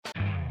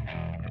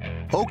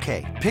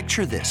Okay,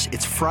 picture this.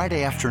 It's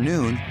Friday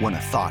afternoon when a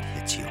thought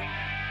hits you.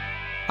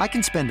 I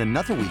can spend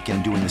another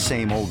weekend doing the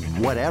same old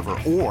whatever,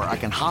 or I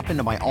can hop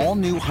into my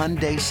all-new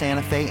Hyundai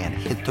Santa Fe and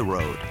hit the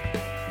road.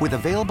 With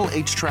available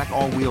H-Track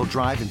all-wheel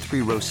drive and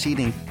 3-row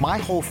seating, my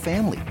whole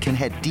family can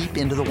head deep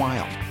into the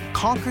wild.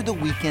 Conquer the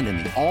weekend in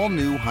the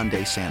all-new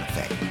Hyundai Santa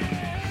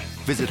Fe.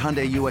 Visit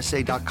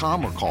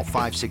HyundaiUSA.com or call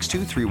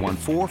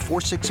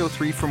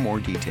 562-314-4603 for more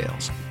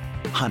details.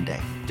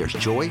 Hyundai, there's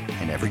joy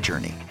in every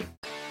journey.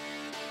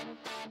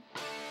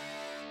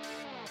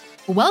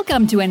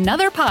 Welcome to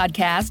another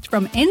podcast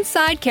from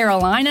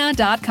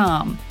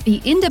InsideCarolina.com,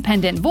 the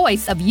independent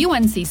voice of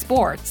UNC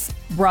Sports.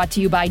 Brought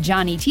to you by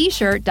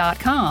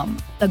JohnnyT-shirt.com,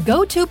 the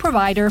go-to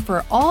provider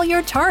for all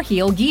your Tar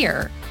Heel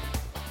gear.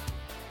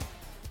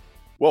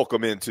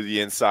 Welcome into the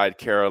Inside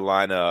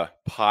Carolina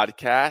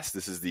podcast.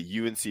 This is the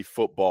UNC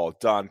Football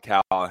Don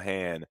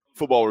Callahan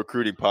Football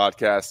Recruiting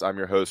Podcast. I'm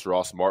your host,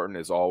 Ross Martin.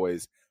 As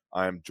always,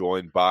 I am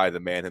joined by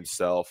the man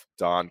himself,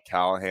 Don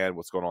Callahan.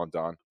 What's going on,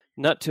 Don?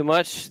 Not too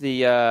much.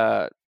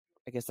 I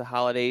guess the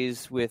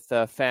holidays with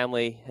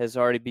family has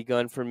already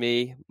begun for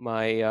me.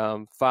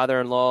 My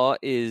father-in-law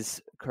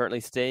is currently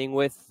staying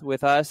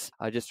with us.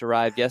 I just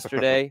arrived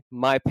yesterday.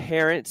 My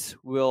parents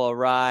will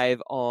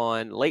arrive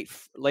on late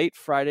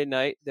Friday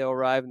night. They'll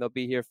arrive and they'll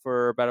be here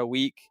for about a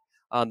week.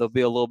 There'll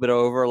be a little bit of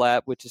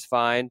overlap, which is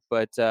fine.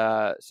 But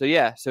so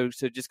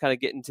just kind of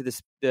get into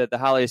the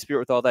holiday spirit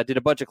with all that. Did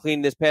a bunch of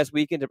cleaning this past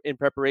weekend in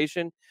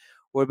preparation.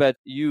 What about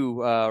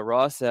you,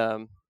 Ross?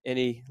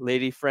 Any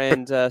lady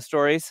friend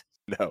stories?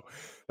 No,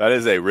 that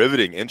is a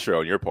riveting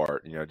intro on your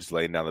part, just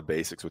laying down the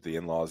basics with the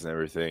in-laws and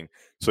everything.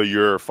 So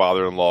your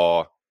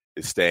father-in-law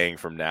is staying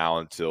from now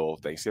until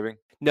Thanksgiving?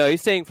 No, he's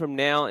staying from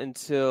now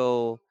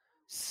until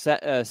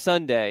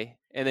Sunday,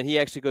 and then he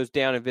actually goes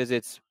down and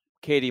visits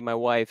Katie, my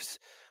wife's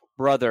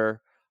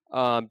brother,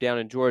 down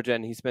in Georgia,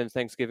 and he spends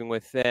Thanksgiving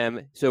with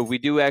them. So we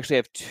do actually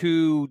have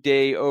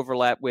 2-day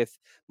overlap with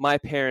my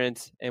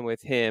parents and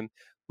with him,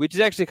 which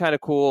is actually kind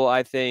of cool,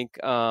 I think,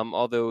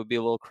 although it would be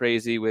a little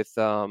crazy with,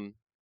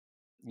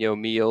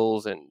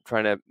 meals and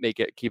trying to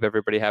keep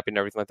everybody happy and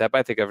everything like that. But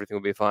I think everything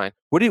will be fine.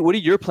 What are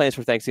your plans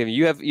for Thanksgiving?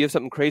 You have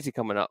something crazy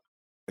coming up.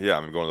 Yeah,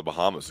 I'm going to the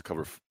Bahamas to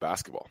cover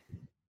basketball.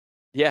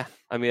 Yeah,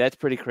 I mean, that's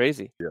pretty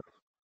crazy. Yeah.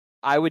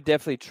 I would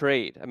definitely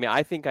trade. I mean,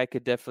 I think I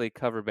could definitely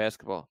cover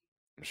basketball.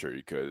 I'm sure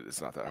you could.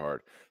 It's not that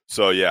hard.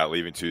 So, yeah,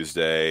 leaving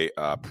Tuesday.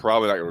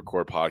 Probably not going to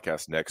record a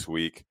podcast next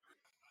week.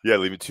 Yeah,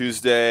 leaving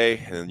Tuesday,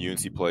 and then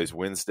UNC plays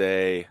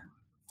Wednesday,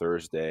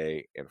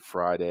 Thursday, and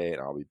Friday,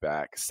 and I'll be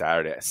back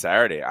Saturday.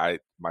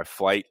 My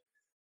flight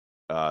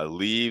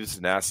leaves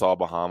Nassau,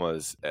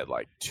 Bahamas at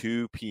like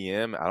 2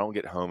 p.m. I don't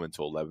get home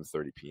until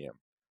 11:30 p.m.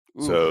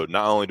 Ooh. So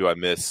not only do I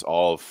miss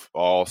all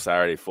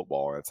Saturday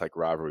football, and it's like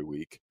rivalry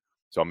week,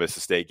 so I'll miss the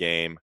state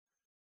game.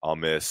 I'll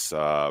miss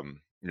all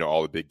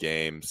the big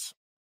games,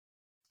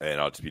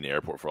 and I'll just be in the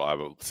airport I have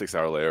a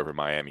 6-hour layover in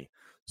Miami.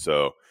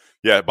 So.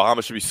 Yeah,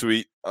 Bahamas should be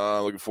sweet.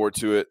 Looking forward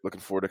to it. Looking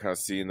forward to kind of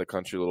seeing the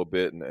country a little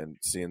bit and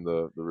seeing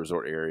the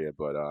resort area.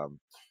 But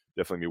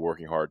definitely be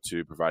working hard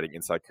too, providing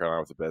Inside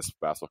Carolina with the best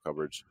basketball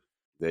coverage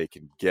they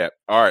can get.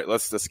 All right,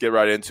 let's get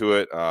right into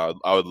it. I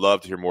would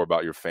love to hear more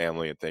about your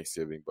family and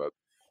Thanksgiving, but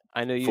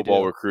I know you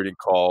football do. Recruiting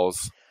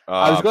calls.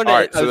 I was going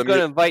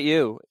to invite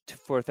you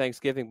for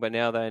Thanksgiving, but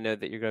now that I know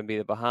that you're going to be in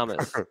the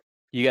Bahamas,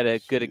 you got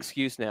a good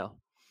excuse now.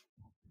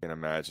 I can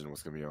imagine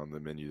what's going to be on the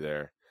menu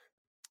there.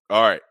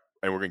 All right.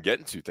 And we're going to get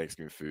into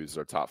Thanksgiving foods,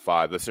 our top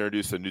 5. Let's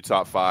introduce a new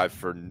top 5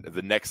 for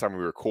the next time we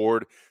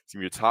record. It's going to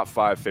be your top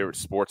 5 favorite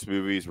sports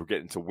movies. We're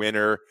getting to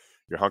winter.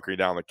 You're hunkering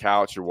down on the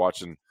couch. You're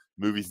watching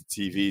movies and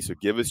TV. So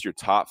give us your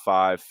top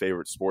 5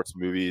 favorite sports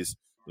movies.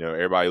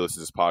 Everybody who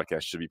listens to this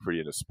podcast should be pretty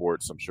into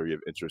sports. I'm sure you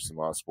have interest in a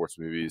lot of sports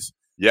movies.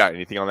 Yeah,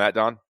 anything on that,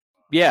 Don?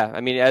 Yeah, I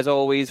mean, as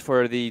always,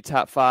 for the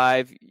top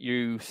 5,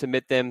 you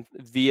submit them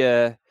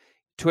via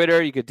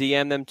Twitter. You could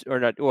DM them,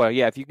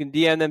 if you can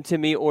DM them to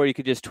me, or you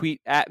could just tweet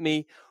at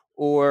me.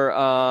 Or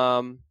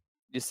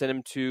just send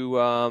them to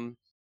on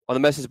the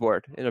message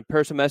board in a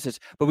personal message.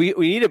 But we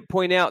need to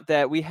point out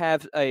that we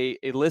have a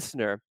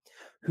listener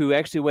who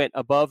actually went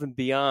above and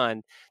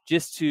beyond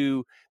just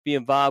to be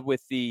involved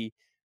with the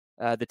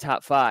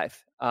top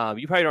 5.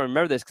 You probably don't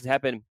remember this because it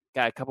happened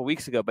a couple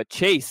weeks ago. But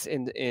Chase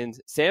in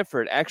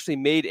Sanford actually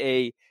made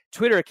a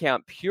Twitter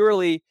account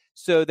purely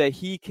so that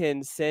he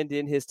can send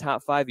in his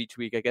top 5 each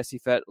week. I guess he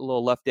felt a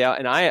little left out,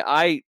 and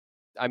I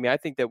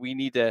think that we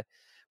need to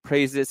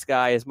praise this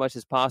guy as much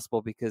as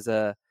possible because,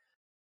 I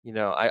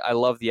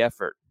love the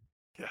effort.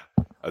 Yeah,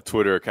 a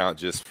Twitter account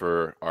just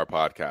for our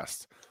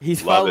podcast. He's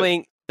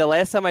following. The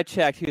last time I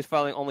checked, he was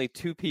following only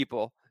 2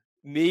 people,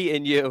 me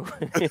and you.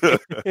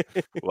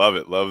 Love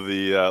it.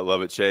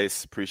 Love it,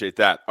 Chase. Appreciate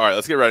that. All right,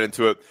 let's get right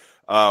into it.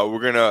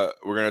 We're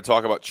gonna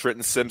talk about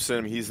Trenton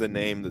Simpson. He's the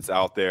name that's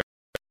out there.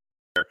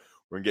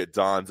 We're gonna get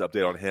Don's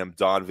update on him.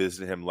 Don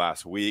visited him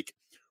last week.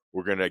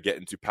 We're going to get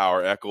into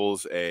Power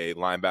Echols, a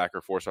linebacker,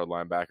 4-star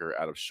linebacker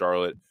out of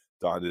Charlotte.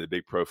 Don did a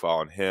big profile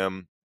on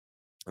him,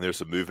 and there's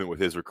some movement with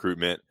his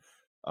recruitment.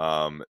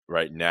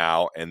 right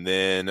now. And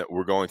then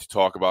we're going to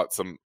talk about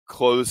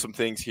close some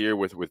things here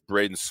with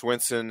Braden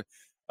Swinson,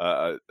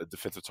 a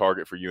defensive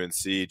target for UNC,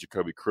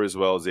 Jacoby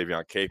Criswell,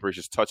 Xavier Capers.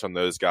 Just touch on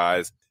those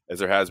guys, as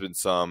there has been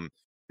some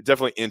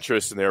definitely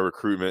interest in their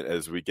recruitment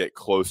as we get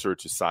closer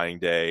to signing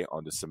day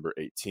on December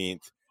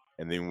 18th.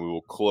 And then we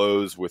will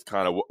close with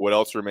kind of what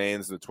else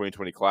remains in the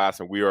 2020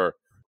 class. And we are a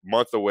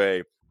month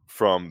away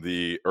from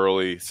the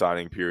early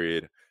signing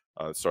period,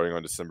 starting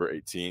on December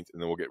 18th.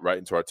 And then we'll get right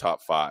into our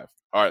top 5.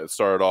 All right, let's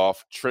start it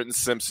off. Trenton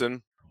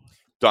Simpson.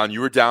 Don,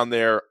 you were down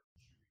there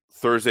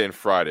Thursday and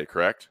Friday,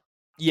 correct?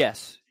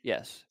 Yes.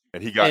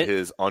 And he got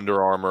his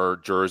Under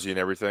Armour jersey and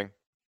everything?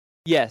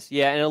 Yes,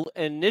 yeah. And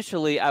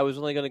initially, I was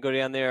only going to go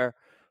down there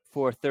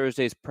for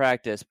Thursday's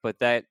practice, but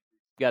that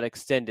got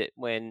extended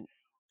when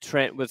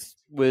Trent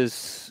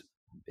was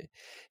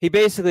he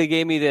basically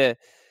gave me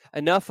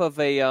enough of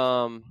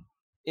a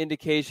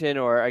indication,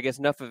 or I guess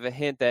enough of a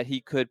hint that he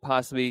could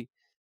possibly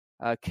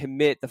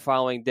commit the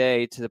following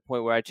day, to the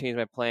point where I changed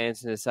my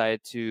plans and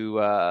decided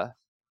to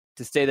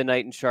stay the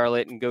night in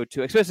Charlotte and go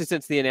to, especially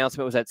since the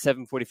announcement was at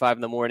 7:45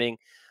 in the morning.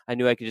 I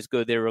knew I could just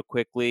go there real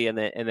quickly and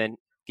then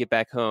get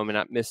back home and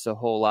not miss a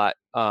whole lot.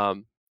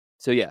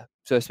 So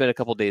I spent a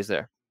couple days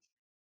there.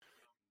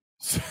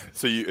 So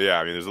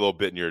there's a little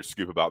bit in your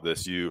scoop about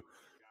this. You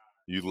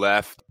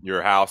left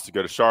your house to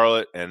go to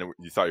Charlotte, and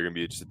you thought you were going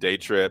to be just a day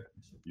trip.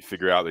 You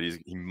figure out that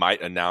he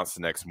might announce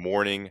the next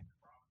morning.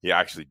 He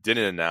actually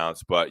didn't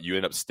announce, but you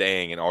end up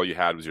staying, and all you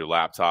had was your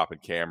laptop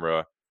and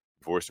camera,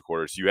 voice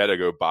recorder. So you had to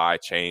go buy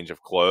change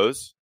of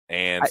clothes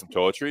and some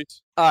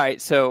toiletries. All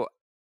right, so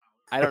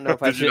I don't know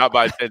if Did you not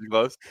buy change of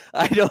clothes?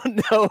 I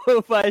don't know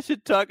if I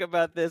should talk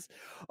about this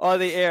on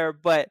the air,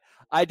 but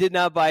I did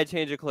not buy a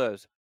change of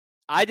clothes.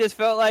 I just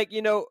felt like,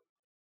 you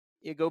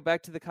go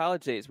back to the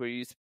college days where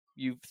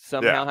you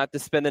somehow have to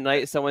spend the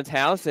night at someone's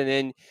house, and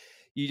then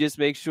you just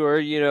make sure,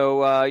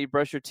 you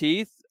brush your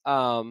teeth.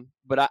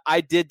 But I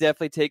did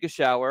definitely take a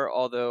shower,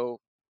 although,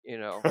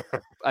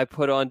 I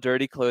put on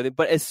dirty clothing.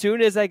 But as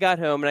soon as I got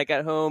home, and I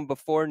got home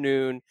before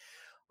noon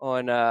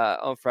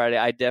on Friday,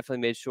 I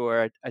definitely made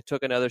sure I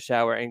took another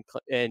shower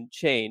and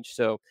changed.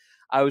 So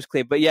I was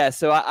clean. But yeah,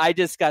 so I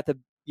just got the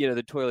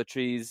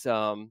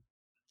toiletries,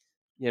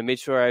 made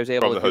sure I was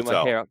able to do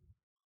my hair.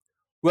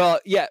 Well,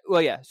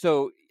 yeah.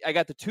 So I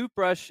got the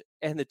toothbrush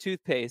and the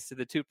toothpaste. So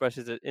the toothbrush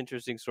is an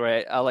interesting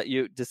story. I'll let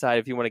you decide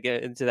if you want to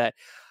get into that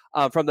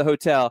from the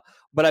hotel.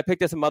 But I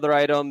picked up some other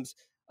items,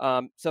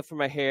 stuff for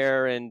my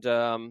hair, and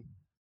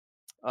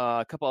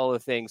a couple other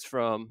things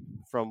from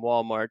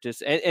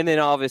Walmart. And then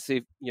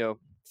obviously,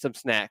 some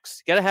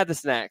snacks. Got to have the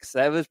snacks.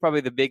 That was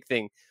probably the big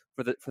thing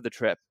for the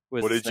trip.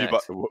 What did you buy?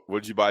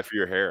 What did you buy for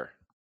your hair?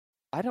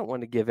 I don't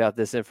want to give out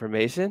this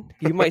information.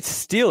 You might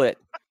steal it.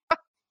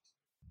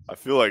 I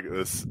feel like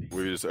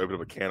we just opened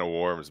up a can of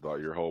worms about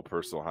your whole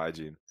personal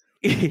hygiene.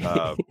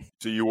 So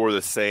you wore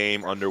the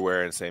same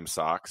underwear and same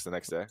socks the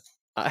next day?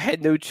 I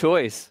had no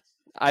choice.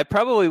 I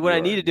probably what I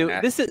need to do.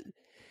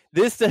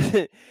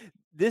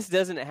 This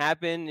doesn't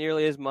happen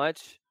nearly as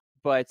much,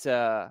 but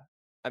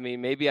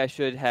maybe I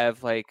should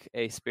have like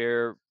a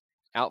spare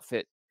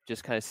outfit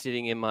just kind of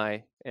sitting in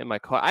my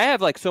car. I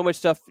have like so much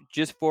stuff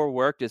just for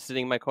work, just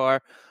sitting in my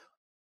car,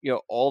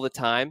 all the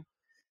time.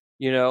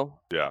 Yeah.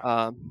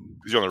 Because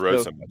you're on the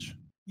road so much.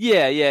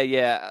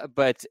 Yeah.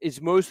 But it's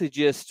mostly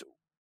just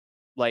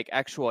like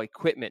actual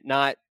equipment,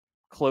 not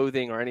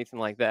clothing or anything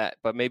like that.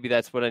 But maybe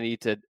that's what I need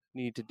to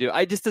do.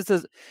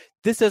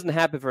 This doesn't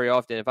happen very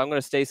often. If I'm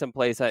going to stay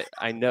someplace,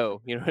 I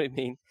know, you know what I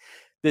mean?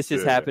 This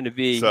just happened to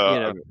be,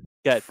 so,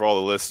 for all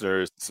the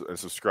listeners and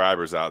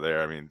subscribers out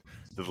there,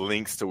 the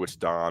links to which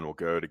Don will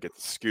go to get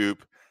the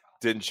scoop.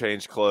 Didn't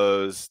change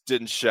clothes,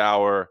 didn't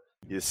shower.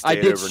 He just stayed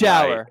overnight.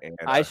 Shower. And,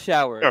 I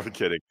showered. I'm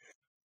kidding.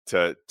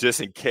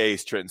 Just in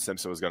case Trenton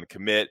Simpson was going to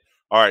commit.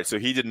 All right, so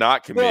he did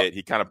not commit. Well,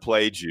 he kind of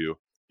played you.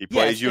 He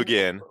plays you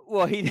again.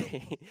 Well,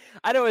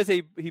 I don't want to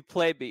say he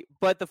played me,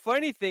 but the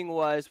funny thing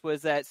was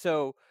that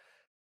so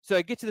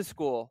I get to the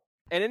school,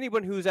 and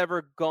anyone who's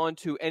ever gone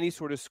to any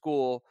sort of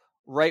school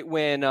right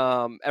when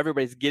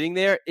everybody's getting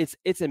there,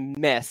 it's a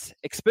mess,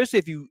 especially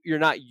if you're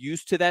not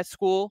used to that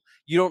school.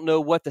 You don't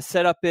know what the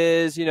setup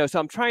is, so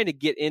I'm trying to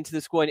get into the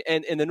school,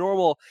 and the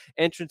normal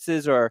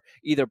entrances are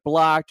either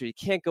blocked or you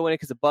can't go in it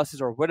because the buses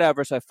or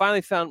whatever. So I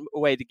finally found a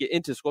way to get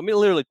into school. It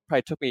literally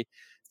probably took me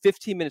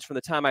 15 minutes from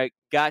the time I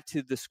got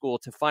to the school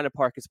to find a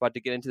parking spot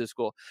to get into the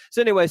school. So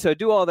anyway, so I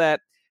do all that,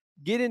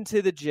 get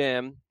into the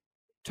gym,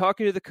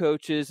 talking to the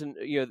coaches and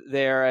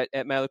there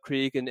at Mallow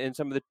Creek and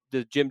some of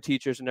the gym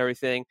teachers and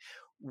everything,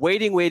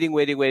 waiting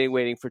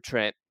for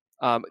Trent.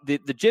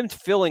 The gym's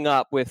filling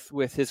up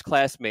with his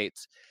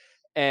classmates,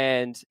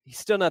 and he's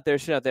still not there.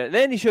 And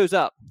then he shows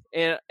up,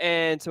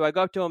 and so I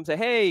go up to him and say,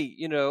 hey,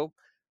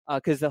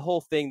 because the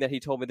whole thing that he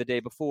told me the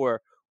day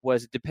before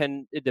was it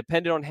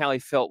depended on how he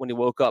felt when he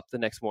woke up the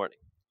next morning,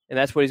 and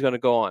that's what he's going to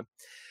go on.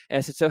 And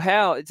I said,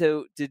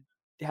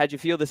 how'd you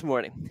feel this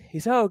morning? He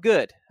said, oh,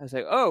 good. I was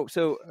like, oh,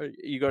 so are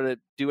you going to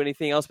do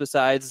anything else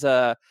besides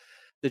the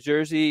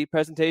jersey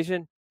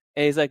presentation?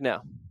 And he's like,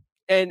 no.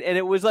 And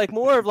it was like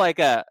more of like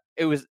a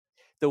it was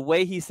the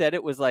way he said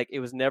it was like it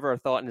was never a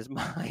thought in his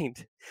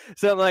mind.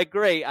 So I'm like,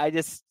 great. I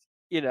just,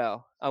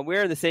 I'm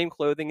wearing the same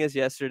clothing as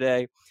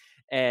yesterday,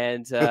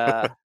 and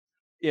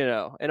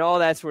and all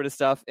that sort of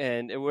stuff.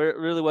 And it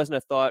really wasn't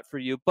a thought for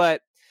you.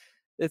 But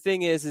the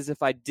thing is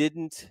if I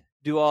didn't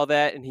do all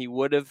that and he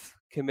would have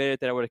committed,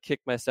 then I would have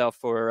kicked myself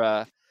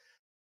for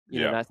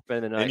not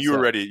spending the night. And you were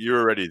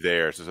already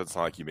there, so it's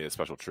not like you made a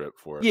special trip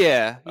for it.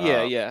 Yeah.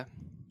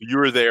 You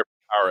were there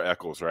for Power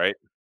Echols, right?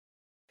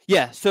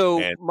 Yeah. So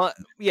so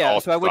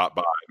I would stop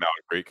by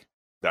Mountain Creek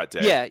that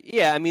day.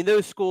 Yeah. I mean,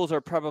 those schools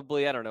are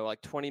probably, I don't know,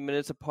 like 20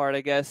 minutes apart,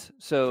 I guess.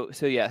 So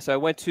I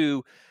went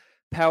to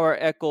Power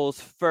Echols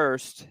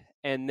first,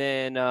 and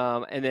then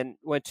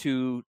went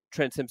to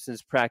Trent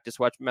Simpson's practice,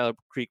 watched Mallard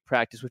Creek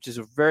practice, which is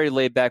a very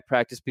laid back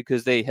practice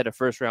because they had a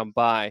first round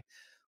bye,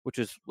 which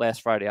was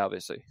last Friday,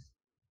 obviously.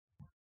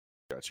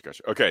 Gotcha.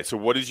 Okay, so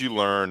what did you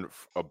learn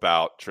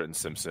about Trenton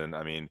Simpson?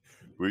 I mean,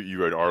 you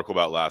wrote an article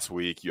about last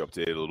week. You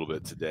updated a little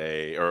bit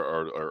today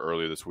or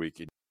earlier this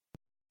week in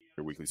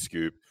your weekly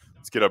scoop.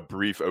 Let's get a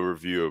brief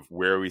overview of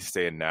where we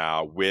stand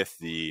now with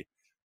the,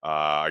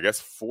 I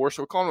guess, we're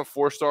calling him a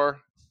 4-star.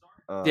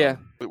 Yeah.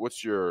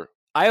 What's your?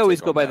 I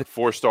always go by the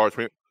 4-star.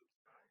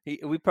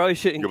 We probably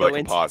shouldn't go by the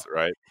composite,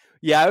 right?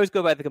 Yeah, I always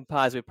go by the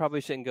composite. We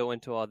probably shouldn't go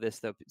into all this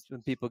though.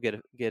 When people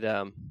get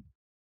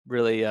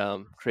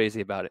really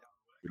crazy about it.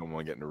 We don't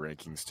want to get into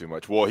rankings too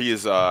much. Well, he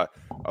is a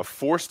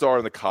 4-star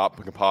in the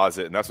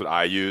composite, and that's what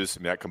I use. I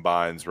mean, that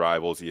combines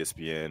Rivals,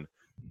 ESPN,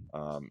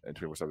 and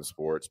 24/7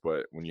 Sports.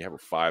 But when you have a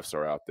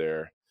 5-star out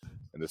there,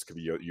 and this could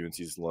be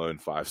UNC's lone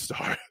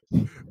 5-star,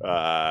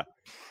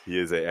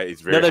 he's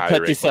very high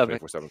ranked by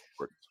 24/7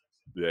 Sports.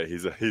 Yeah,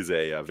 he's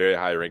a very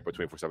high ranked by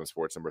 24/7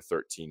 Sports, number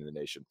 13 in the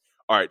nation.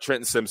 All right,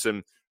 Trenton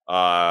Simpson,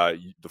 the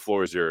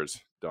floor is yours,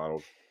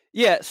 Donald.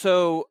 Yeah,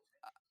 so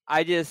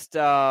I just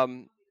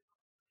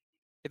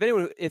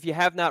if you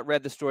have not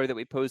read the story that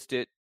we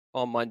posted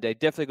on Monday,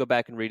 definitely go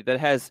back and read it.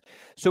 That has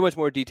so much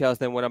more details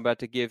than what I'm about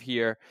to give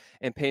here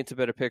and paints a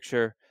better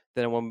picture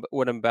than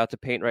what I'm about to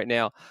paint right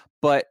now.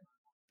 But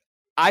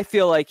I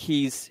feel like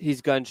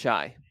he's gun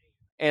shy.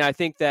 And I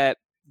think that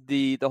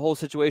the whole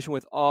situation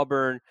with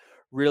Auburn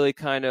really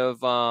kind of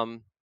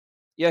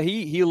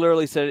he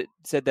literally said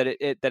that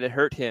it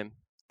hurt him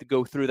to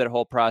go through that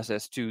whole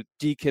process, to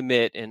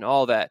decommit and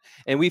all that.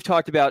 And we've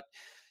talked about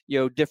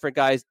different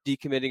guys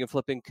decommitting and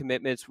flipping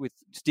commitments with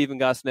Stephen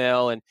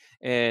Gosnell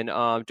and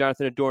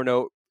Jonathan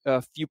Adorno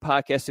a few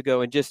podcasts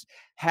ago, and just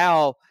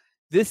how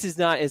this is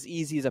not as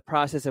easy as a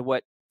process of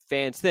what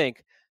fans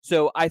think.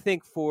 So I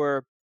think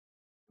for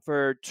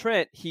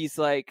Trent, he's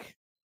like,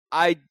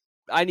 I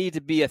need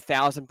to be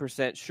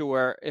 1,000%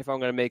 sure if I'm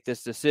going to make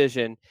this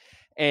decision.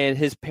 And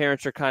his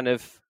parents are kind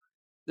of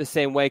the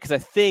same way, because I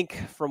think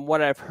from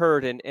what I've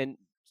heard, and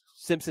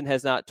Simpson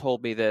has not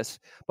told me this,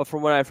 but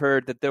from what I've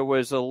heard, that there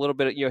was a little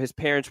bit of, his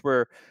parents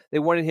they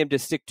wanted him to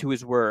stick to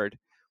his word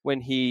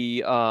when he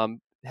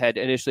had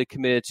initially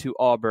committed to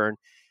Auburn,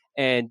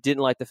 and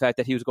didn't like the fact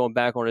that he was going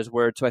back on his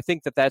word. So I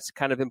think that that's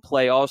kind of in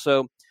play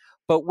also.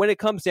 But when it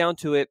comes down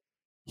to it,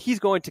 he's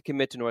going to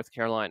commit to North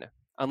Carolina.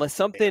 Unless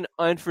something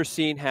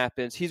unforeseen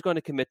happens, he's going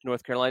to commit to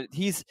North Carolina.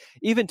 He's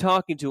even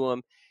talking to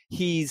him.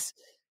 He's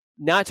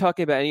not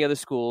talking about any other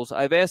schools.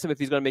 I've asked him if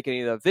he's going to make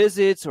any other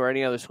visits or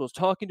any other schools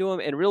talking to him.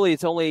 And really,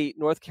 it's only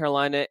North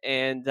Carolina.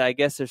 And I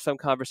guess there's some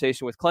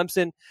conversation with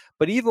Clemson.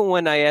 But even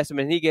when I asked him,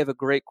 and he gave a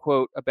great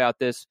quote about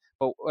this,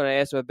 but when I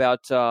asked him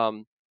about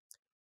the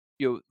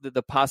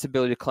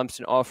possibility of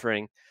Clemson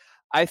offering,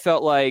 I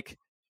felt like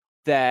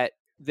that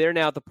they're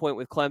now at the point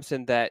with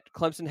Clemson that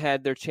Clemson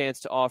had their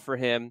chance to offer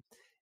him.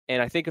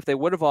 And I think if they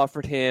would have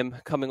offered him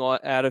coming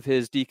out of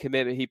his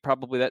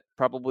decommitment, that's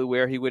probably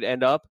where he would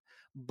end up.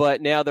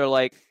 But now they're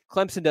like,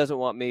 Clemson doesn't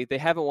want me. They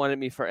haven't wanted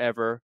me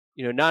forever.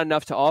 Not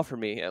enough to offer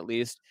me, at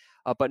least.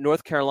 But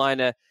North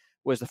Carolina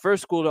was the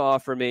first school to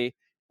offer me.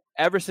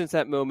 Ever since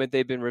that moment,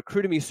 they've been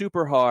recruiting me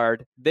super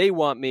hard. They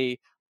want me.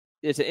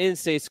 It's an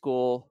in-state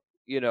school.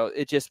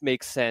 It just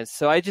makes sense.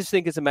 So I just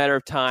think it's a matter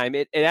of time.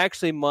 It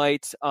actually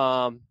might.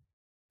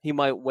 He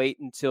might wait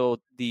until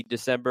the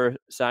December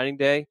signing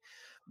day.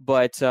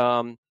 But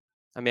I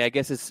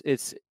guess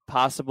it's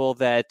possible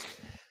that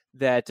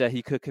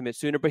he could commit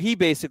sooner. But he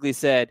basically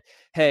said,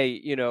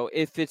 hey,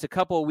 if it's a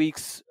couple of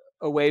weeks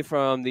away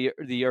from the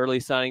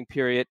early signing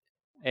period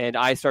and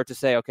I start to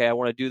say, okay, I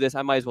want to do this,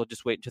 I might as well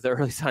just wait until the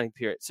early signing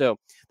period. So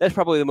that's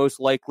probably the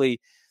most likely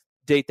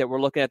date that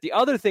we're looking at. The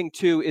other thing,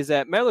 too, is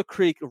that Mallard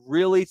Creek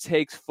really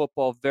takes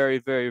football very,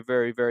 very,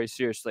 very, very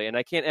seriously. And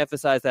I can't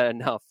emphasize that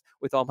enough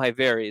with all my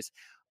varies.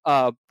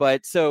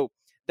 But so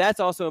that's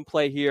also in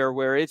play here,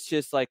 where it's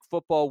just like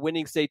football,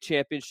 winning state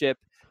championship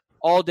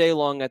all day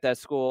long at that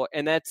school,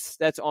 and that's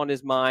on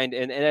his mind,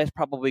 and that's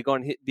probably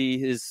going to be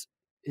his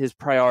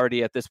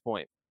priority at this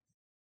point.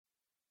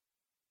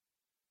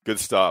 Good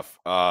stuff.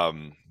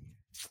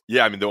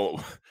 Yeah, I mean,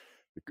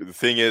 the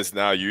thing is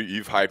now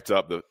you've hyped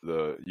up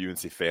the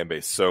UNC fan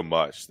base so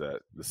much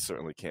that this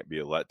certainly can't be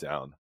a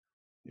letdown.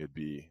 It'd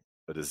be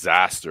a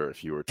disaster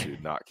if you were to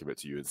not commit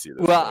to UNC.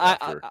 Well,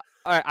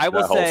 I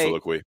will say,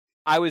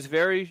 I was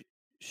very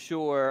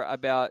sure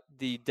about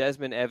the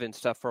Desmond Evans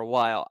stuff for a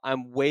while.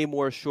 I'm way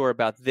more sure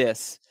about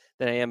this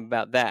than I am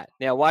about that.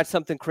 Now, watch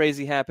something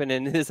crazy happen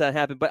and this not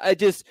happen, but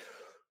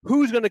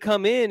who's going to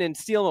come in and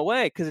steal him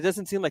away? Because it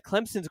doesn't seem like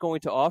Clemson's going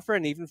to offer,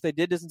 and even if they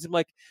did, it doesn't seem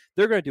like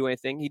they're going to do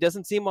anything. He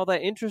doesn't seem all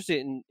that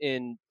interested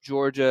in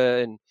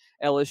Georgia and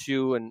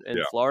LSU and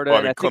Yeah. Florida. Well, I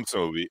and mean, I think,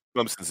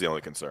 Clemson's the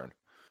only concern.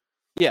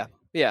 yeah,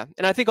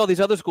 and I think all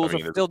these other schools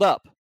are filled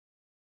up.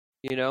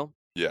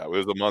 Yeah, it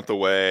was a month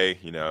away.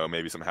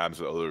 Maybe something happens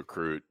with other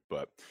recruit.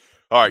 But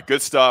all right,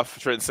 good stuff,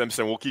 Trenton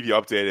Simpson. We'll keep you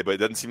updated, but it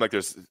doesn't seem like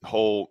there's a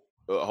whole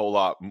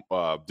lot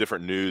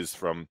different news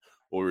from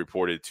what we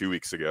reported 2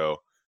 weeks ago.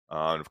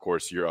 And of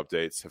course, your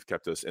updates have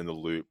kept us in the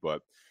loop,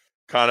 but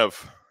kind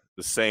of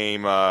the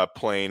same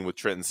plane with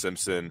Trenton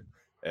Simpson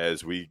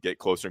as we get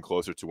closer and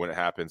closer to when it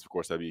happens. Of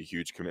course, that'd be a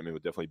huge commitment,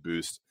 would definitely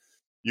boost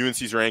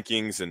UNC's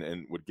rankings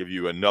and would give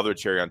you another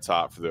cherry on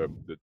top for the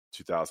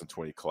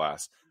 2020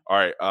 class. All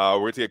right, we're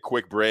going to take a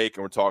quick break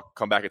and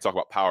come back and talk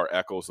about Power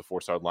Echols, the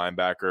 4-star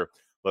linebacker.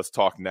 Let's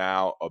talk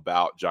now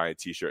about Giant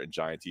T-Shirt and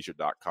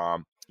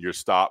GiantT-shirt.com, your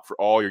stop for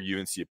all your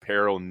UNC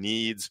apparel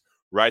needs,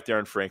 right there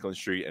on Franklin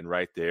Street and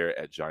right there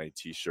at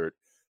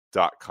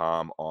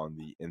GiantT-shirt.com on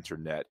the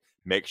internet.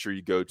 Make sure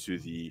you go to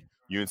the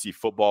UNC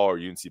football or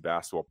UNC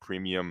basketball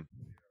premium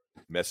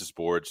message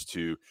boards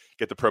to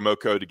get the promo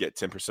code to get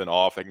 10%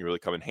 off. That can really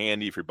come in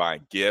handy if you're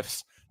buying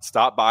gifts.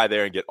 Stop by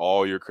there and get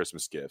all your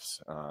Christmas gifts.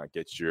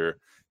 Get your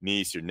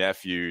niece, your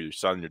nephew, your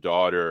son, your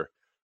daughter,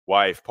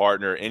 wife,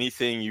 partner,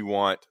 anything you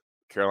want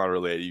Carolina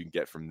related, you can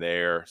get from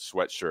there.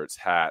 Sweatshirts,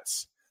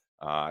 hats.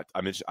 I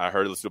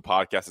heard this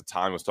podcast at the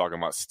time was talking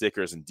about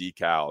stickers and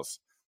decals,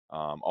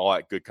 all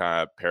that good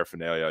kind of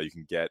paraphernalia you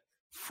can get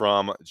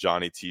from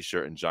Johnny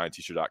T-shirt and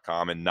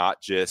GiantT-shirt.com, and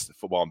not just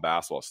football and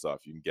basketball stuff.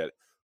 You can get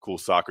cool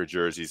soccer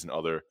jerseys and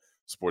other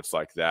sports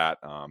like that.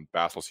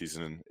 Basketball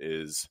season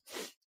is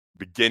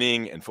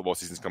beginning and football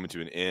season is coming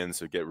to an end,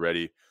 so get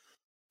ready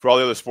for all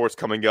the other sports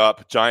coming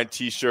up. Giant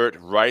T-shirt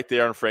right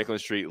there on Franklin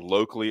Street,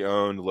 locally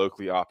owned,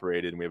 locally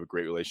operated, and we have a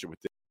great relationship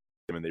with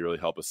them, and they really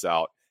help us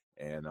out,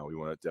 and we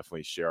want to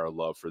definitely share our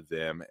love for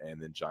them.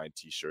 And then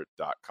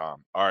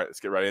GiantT-shirt.com. All right, let's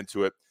get right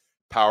into it.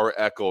 Power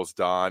Echols,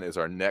 Don, is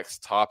our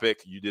next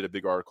topic. You did a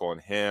big article on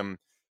him.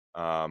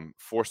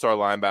 4-star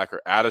linebacker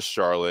out of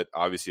Charlotte,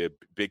 obviously a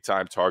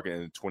big-time target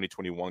in the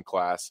 2021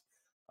 class.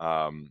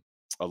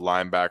 A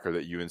linebacker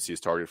that UNC has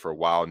targeted for a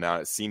while now.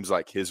 It seems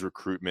like his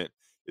recruitment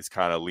is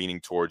kind of leaning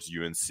towards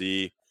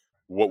UNC.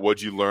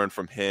 What'd you learn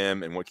from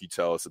him, and what can you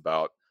tell us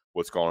about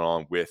what's going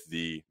on with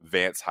the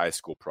Vance High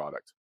School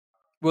product?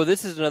 Well,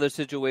 this is another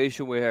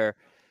situation where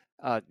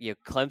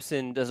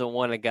Clemson doesn't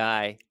want a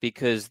guy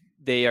because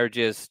they are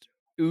just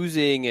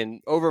oozing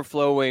and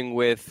overflowing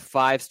with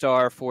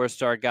 5-star,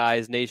 4-star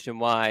guys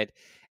nationwide,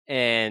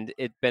 and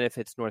it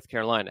benefits North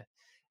Carolina.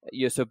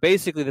 So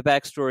basically the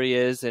backstory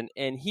is,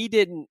 and he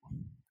didn't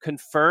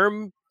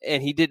confirm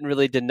and he didn't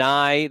really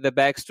deny the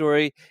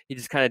backstory. He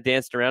just kind of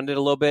danced around it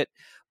a little bit.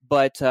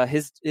 But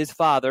his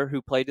father,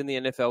 who played in the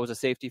NFL, was a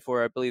safety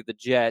for, I believe, the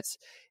Jets,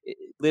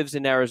 lives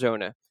in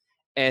Arizona.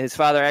 And his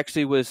father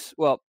actually was,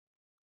 let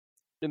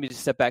me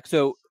just step back.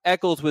 So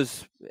Echols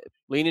was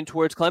leaning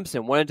towards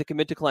Clemson, wanted to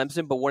commit to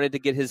Clemson, but wanted to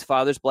get his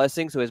father's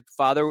blessing. So his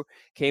father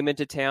came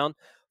into town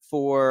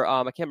for,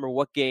 I can't remember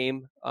what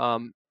game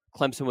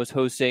Clemson was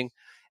hosting.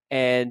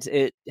 And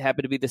it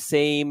happened to be the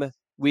same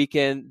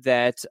weekend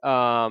that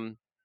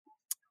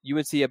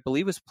UNC, I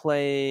believe, was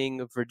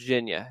playing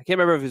Virginia. I can't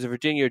remember if it was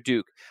Virginia or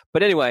Duke.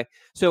 But anyway,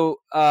 so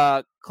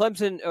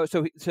Clemson,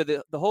 so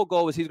the whole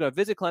goal was he was going to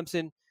visit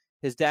Clemson.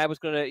 His dad was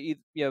going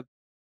to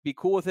be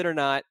cool with it or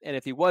not. And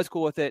if he was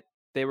cool with it,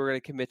 they were going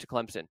to commit to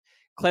Clemson.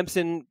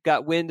 Clemson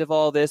got wind of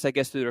all this, I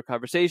guess, through their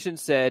conversation,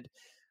 said,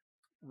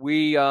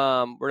 we're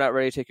not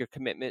ready to take your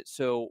commitment,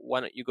 so why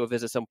don't you go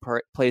visit some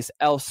place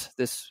else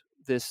this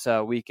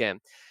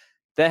weekend.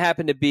 That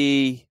happened to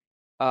be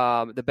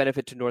the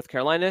benefit to North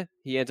Carolina.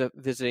 He ends up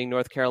visiting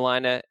North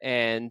Carolina,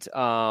 and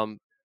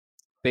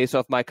based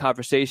off my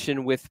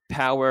conversation with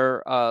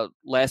Power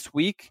last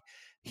week,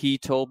 he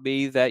told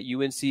me that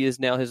UNC is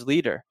now his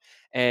leader.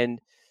 And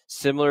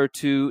similar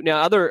to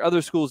now,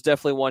 other schools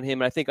definitely want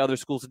him, and I think other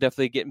schools will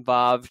definitely get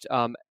involved.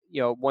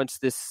 Once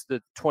the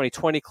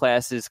 2020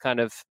 class is kind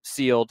of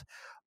sealed.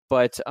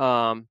 But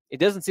it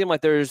doesn't seem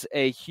like there's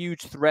a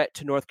huge threat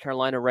to North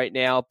Carolina right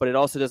now, but it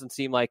also doesn't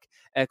seem like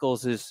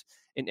Echols is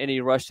in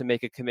any rush to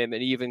make a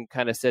commitment. He even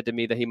kind of said to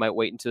me that he might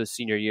wait until his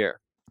senior year.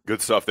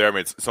 Good stuff there. I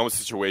mean, it's almost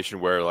a situation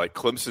where like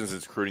Clemson's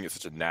recruiting at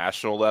such a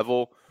national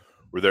level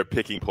where they're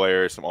picking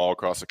players from all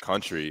across the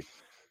country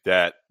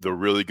that the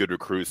really good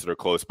recruits that are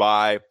close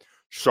by,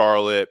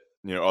 Charlotte,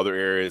 other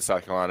areas,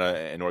 South Carolina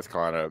and North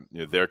Carolina,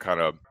 they're kind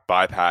of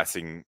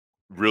bypassing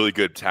really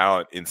good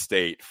talent in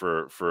state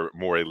for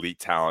more elite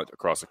talent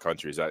across the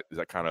country. Is that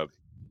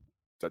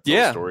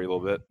the story a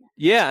little bit?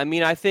 Yeah, I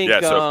mean, I think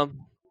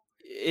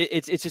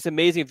it's just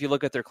amazing if you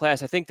look at their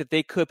class. I think that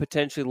they could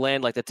potentially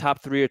land like the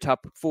top 3 or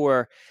top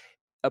 4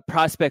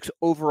 prospects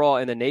overall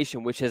in the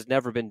nation, which has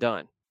never been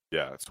done.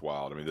 Yeah, it's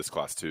wild. I mean, this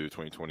class too,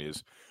 2020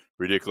 is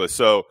ridiculous.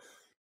 So,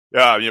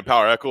 yeah,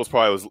 Power Echols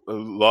probably was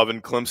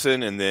loving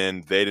Clemson, and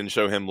then they didn't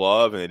show him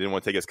love, and they didn't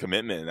want to take his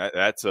commitment.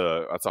 That's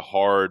a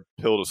hard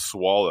pill to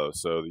swallow.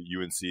 So the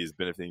UNC is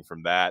benefiting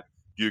from that.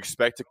 Do you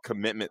expect a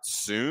commitment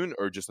soon,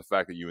 or just the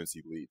fact that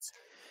UNC leads?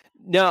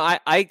 No,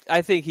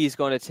 I think he's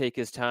going to take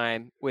his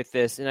time with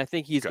this, and I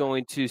think he's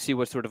going to see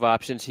what sort of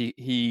options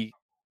he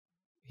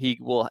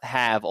will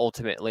have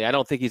ultimately. I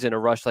don't think he's in a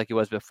rush like he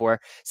was before.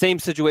 Same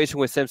situation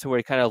with Simpson, where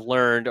he kind of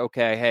learned,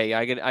 okay, hey,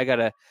 I got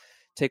to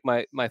take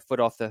my foot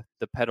off the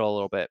pedal a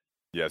little bit.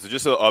 Yeah, so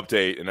just an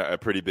update and a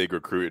pretty big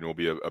recruit, and will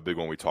be a big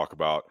one we talk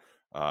about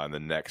in the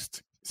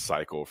next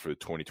cycle for the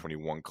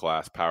 2021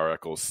 class. Power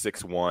Echols,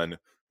 6'1",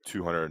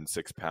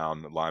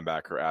 206-pound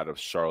linebacker out of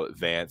Charlotte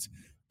Vance.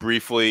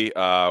 Briefly,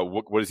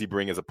 what does he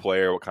bring as a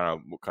player? What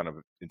kind of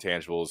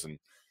intangibles and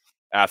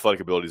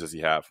athletic abilities does he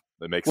have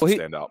that makes him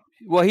stand out?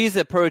 Well, he's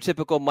a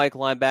prototypical Mike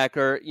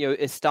linebacker,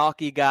 a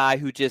stocky guy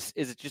who is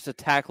just a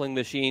tackling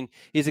machine.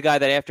 He's a guy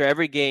that after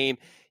every game,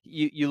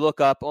 you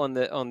look up on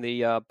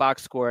the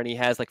box score and he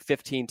has like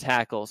 15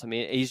 tackles. I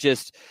mean, he's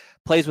just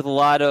plays with a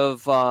lot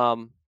of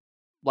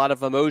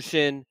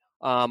emotion,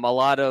 a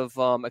lot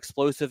of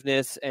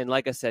explosiveness, and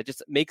like I said,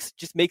 just makes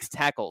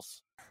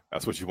tackles.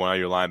 That's what you want out of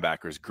your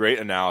linebackers. Great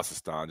analysis,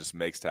 Don. Just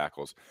makes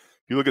tackles.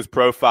 If you look at his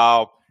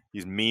profile,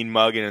 he's mean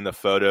mugging in the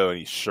photo, and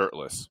he's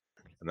shirtless.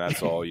 And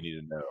that's all you need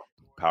to know.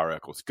 Power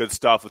Echols. Good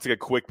stuff. Let's take a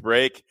quick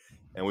break,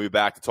 and we'll be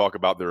back to talk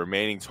about the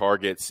remaining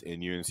targets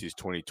in UNC's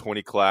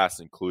 2020 class,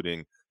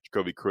 including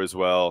Jacoby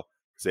Criswell,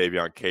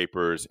 Xavier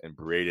Capers, and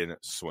Braden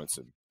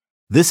Swinson.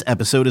 This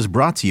episode is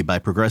brought to you by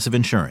Progressive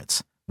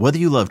Insurance. Whether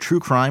you love true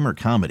crime or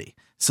comedy,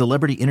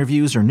 celebrity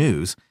interviews or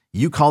news,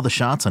 you call the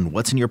shots on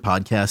what's in your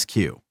podcast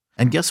queue.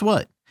 And guess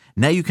what?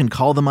 Now you can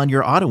call them on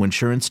your auto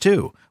insurance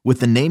too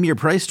with the Name Your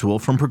Price tool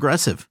from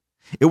Progressive.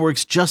 It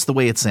works just the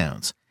way it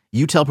sounds.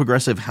 You tell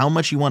Progressive how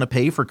much you want to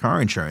pay for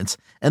car insurance,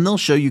 and they'll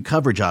show you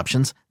coverage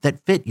options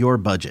that fit your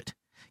budget.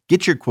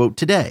 Get your quote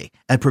today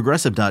at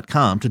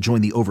Progressive.com to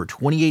join the over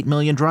 28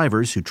 million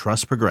drivers who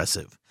trust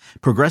Progressive.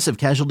 Progressive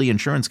Casualty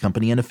Insurance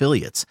Company and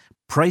Affiliates.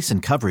 Price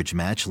and coverage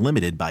match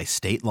limited by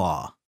state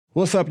law.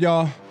 What's up,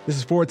 y'all? This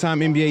is four-time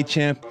NBA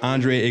champ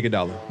Andre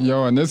Iguodala.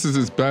 Yo, and this is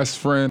his best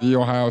friend, the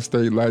Ohio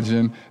State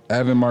legend,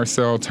 Evan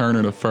Marcel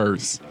Turner I.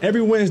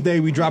 Every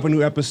Wednesday, we drop a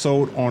new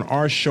episode on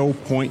our show,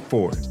 Point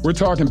Forward. We're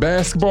talking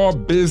basketball,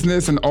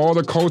 business, and all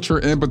the culture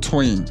in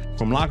between.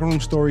 From locker room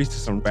stories to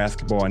some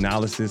basketball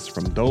analysis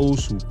from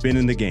those who've been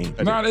in the game.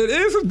 Now, it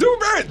is a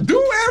dude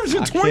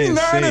averaging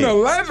 29 and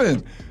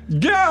 11.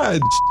 God,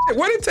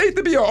 what it take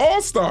to be an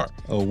all-star?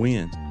 A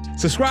win.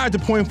 Subscribe to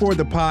Point Forward,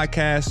 the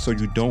podcast, so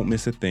you don't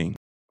miss a thing.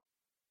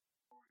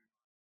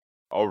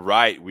 All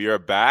right, we are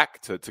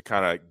back to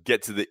kind of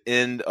get to the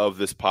end of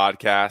this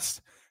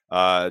podcast.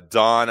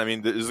 Don, I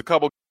mean, there's a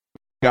couple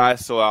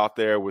guys still out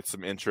there with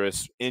some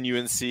interest in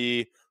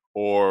UNC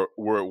or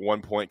were at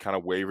one point kind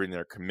of wavering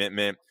their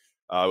commitment.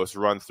 Let's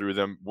run through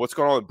them. What's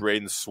going on with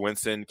Braden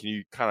Swinson? Can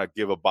you kind of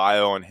give a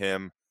bio on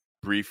him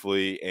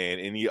briefly and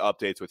any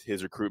updates with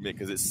his recruitment?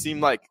 Because it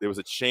seemed like there was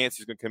a chance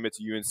he's going to commit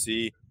to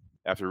UNC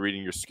after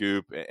reading your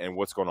scoop, and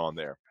what's going on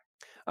there?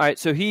 All right,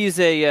 so he's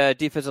a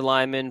defensive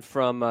lineman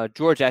from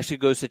Georgia, actually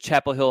goes to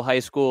Chapel Hill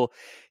High School.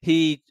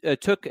 He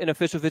took an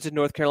official visit to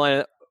North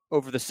Carolina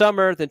over the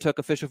summer, then took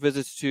official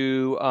visits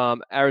to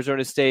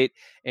Arizona State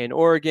and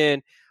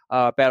Oregon.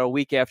 About a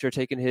week after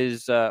taking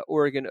his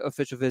Oregon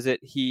official visit,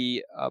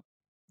 he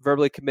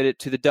verbally committed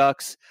to the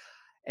Ducks.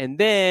 And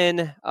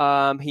then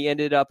he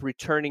ended up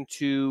returning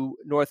to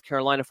North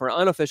Carolina for an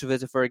unofficial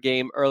visit for a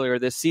game earlier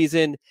this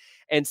season.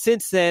 And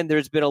since then,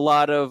 there's been a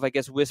lot of,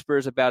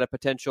 whispers about a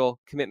potential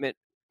commitment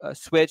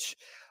switch.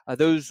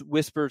 Those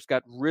whispers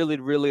got really,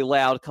 really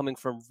loud coming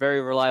from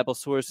very reliable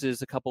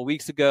sources a couple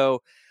weeks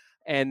ago,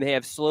 and they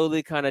have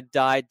slowly kind of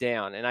died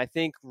down. And I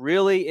think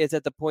really it's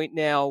at the point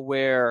now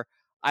where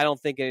I don't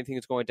think anything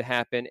is going to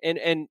happen.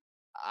 And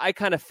I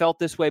kind of felt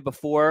this way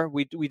before.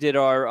 We did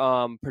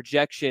our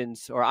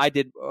projections, or I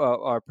did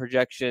our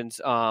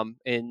projections,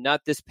 and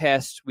not this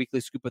past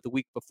weekly scoop, but the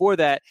week before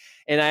that.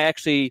 And I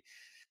actually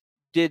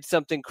did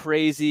something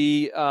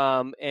crazy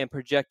and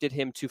projected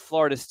him to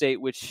Florida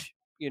State, which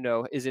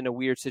is in a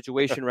weird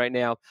situation right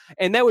now.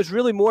 And that was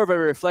really more of a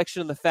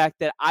reflection of the fact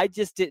that I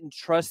just didn't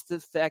trust the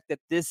fact that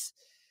this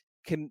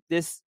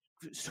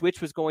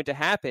switch was going to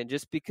happen,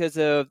 just because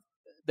of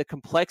the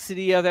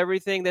complexity of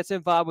everything that's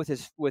involved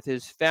with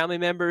his family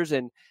members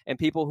and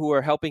people who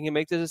are helping him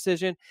make the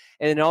decision,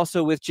 and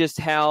also with just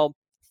how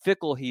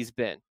fickle he's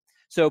been.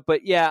 So,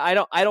 but yeah,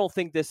 I don't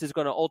think this is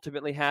going to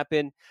ultimately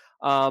happen.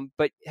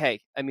 But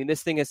hey, I mean,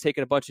 this thing has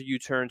taken a bunch of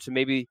U-turns, so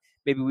maybe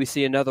we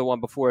see another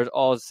one before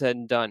all is said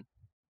and done.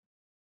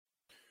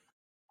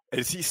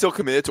 Is he still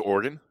committed to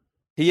Oregon?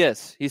 He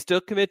is. He's still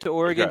committed to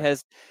Oregon. Okay.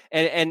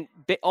 And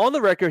on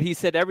the record, he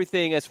said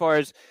everything as far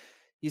as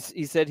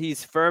he said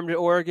he's firm to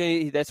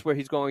Oregon. That's where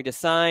he's going to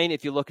sign.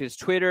 If you look at his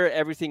Twitter,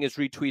 everything is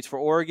retweets for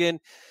Oregon.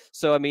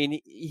 So I mean,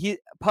 he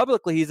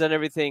publicly he's done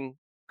everything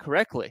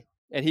correctly,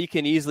 and he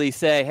can easily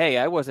say, "Hey,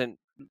 I wasn't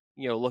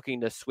looking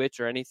to switch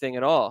or anything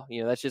at all.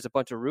 That's just a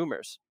bunch of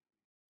rumors."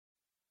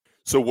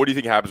 So what do you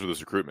think happens with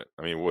this recruitment?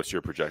 I mean, what's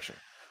your projection?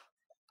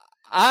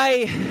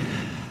 Seems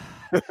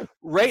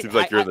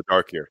like you're in the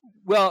dark here.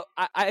 Well,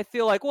 I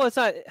feel like it's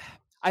not.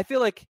 I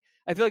feel like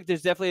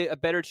there's definitely a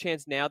better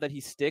chance now that he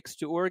sticks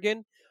to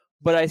Oregon,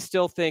 but I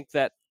still think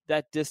that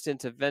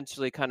distance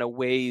eventually kind of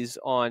weighs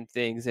on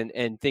things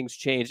and things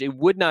change. It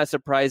would not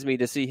surprise me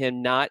to see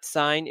him not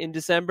sign in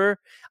December.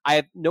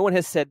 No one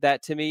has said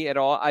that to me at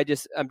all. I'm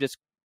just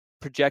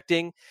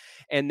projecting,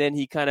 and then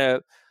he kind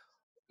of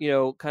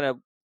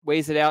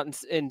weighs it out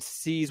and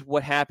sees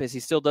what happens. He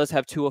still does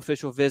have 2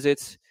 official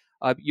visits.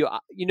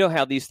 You know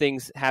how these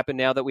things happen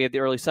now that we have the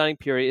early signing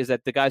period, is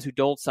that the guys who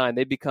don't sign,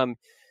 they become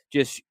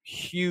just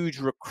huge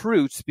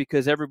recruits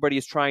because everybody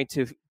is trying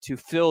to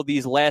fill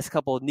these last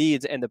couple of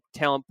needs, and the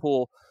talent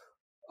pool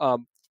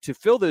to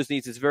fill those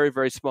needs is very,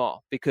 very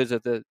small because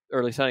of the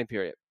early signing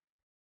period.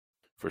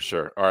 For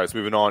sure. All right, so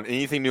moving on.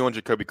 Anything new on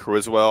Jacoby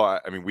Criswell? I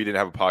mean, we didn't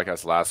have a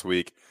podcast last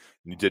week.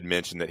 You did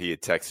mention that he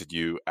had texted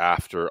you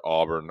after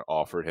Auburn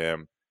offered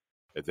him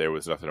that there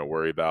was nothing to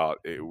worry about.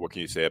 What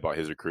can you say about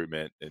his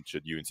recruitment, and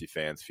should UNC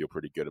fans feel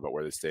pretty good about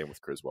where they stand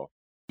with Criswell?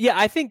 Yeah,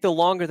 I think the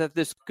longer that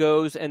this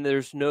goes and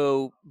there's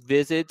no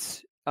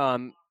visits,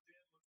 the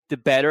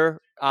better,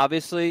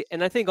 obviously.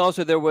 And I think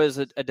also there was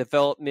a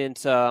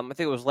development, I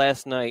think it was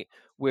last night,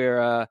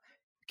 where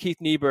Keith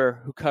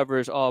Niebuhr, who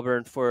covers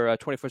Auburn for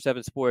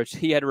 24/7 Sports,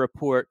 he had a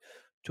report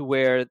to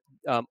where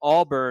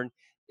Auburn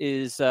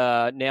is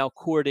now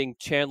courting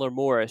Chandler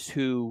Morris,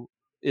 who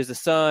is the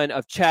son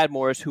of Chad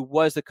Morris, who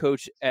was the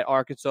coach at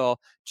Arkansas.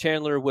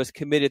 Chandler was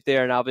committed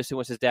there, and obviously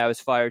once his dad was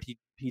fired, he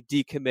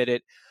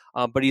decommitted.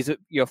 But he's a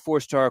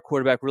 4-star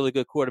quarterback, really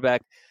good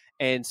quarterback.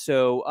 And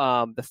so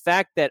the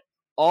fact that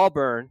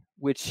Auburn,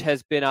 which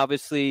has been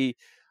obviously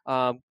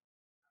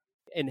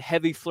in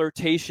heavy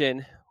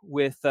flirtation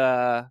with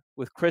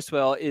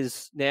Criswell,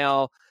 is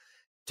now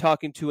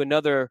talking to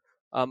another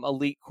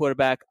elite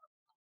quarterback,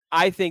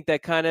 I think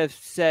that kind of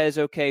says,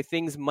 okay,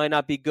 things might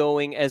not be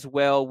going as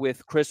well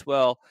with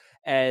Criswell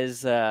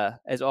as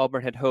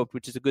Auburn had hoped,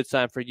 which is a good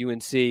sign for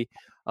UNC.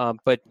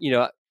 But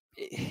I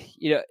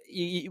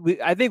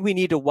think we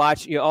need to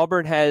watch.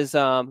 Auburn has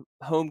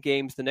home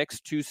games the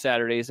next 2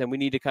 Saturdays, and we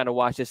need to kind of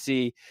watch to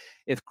see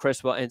if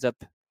Criswell ends up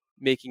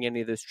making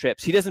any of those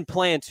trips. He doesn't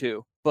plan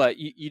to, but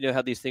you know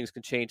how these things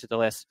can change at the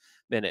last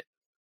minute.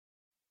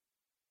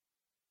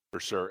 For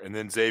sure. And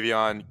then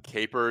Xavion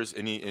Capers,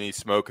 any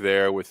smoke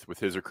there with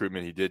his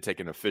recruitment? He did take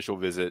an official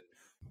visit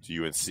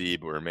to UNC,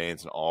 but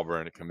remains an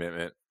Auburn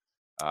commitment.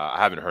 I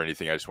haven't heard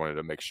anything. I just wanted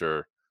to make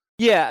sure.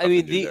 Yeah, I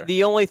mean,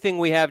 the only thing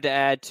we have to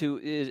add to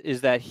is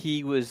that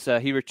he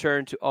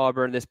returned to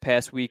Auburn this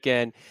past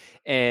weekend,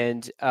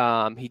 and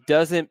he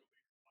doesn't,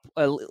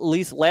 at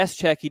least last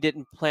check, he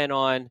doesn't plan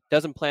on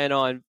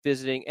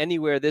visiting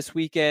anywhere this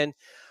weekend.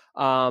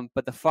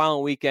 But the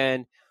following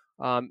weekend,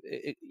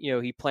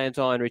 he plans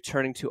on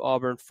returning to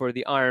Auburn for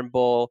the Iron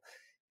Bowl.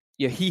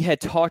 He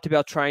had talked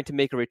about trying to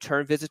make a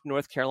return visit to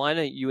North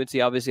Carolina.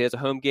 UNC obviously has a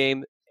home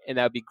game, and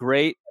that would be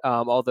great,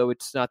 although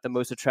it's not the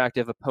most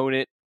attractive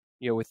opponent,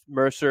 with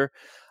Mercer.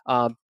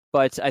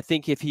 But I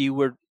think if he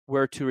were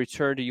to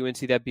return to UNC,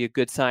 that'd be a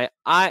good sign.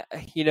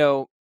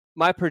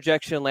 My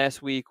projection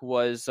last week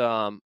was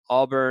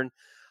Auburn.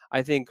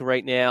 I think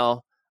right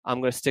now I'm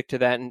going to stick to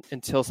that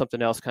until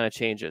something else kind of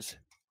changes.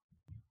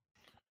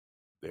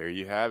 There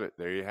you have it.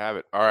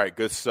 All right,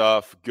 good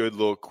stuff. Good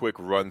little quick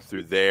run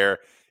through there.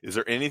 Is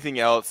there anything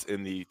else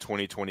in the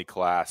 2020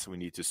 class we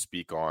need to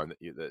speak on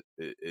that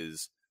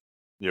is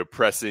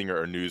pressing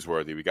or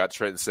newsworthy? We got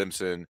Trenton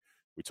Simpson.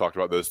 We talked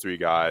about those 3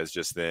 guys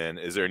just then.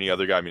 Is there any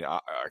other guy? I mean,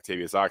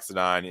 Octavius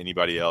Oxendine,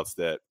 anybody else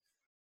that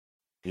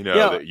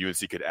that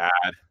UNC could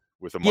add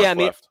with a month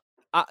left?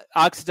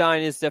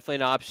 Oxendine is definitely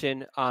an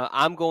option.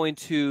 I'm going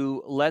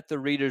to let the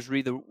readers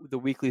read the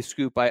weekly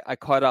scoop. I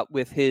caught up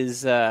with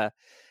his head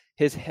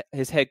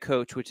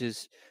coach,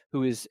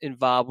 who is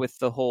involved with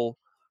the whole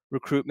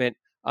recruitment.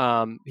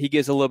 He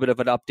gives a little bit of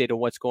an update on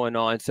what's going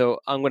on. So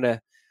I'm gonna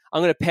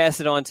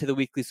pass it on to the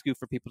weekly scoop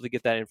for people to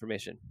get that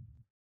information.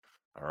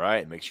 All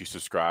right, make sure you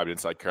subscribe to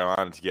Inside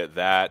Carolina to get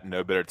that.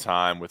 No better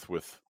time with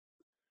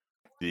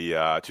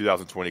the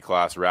 2020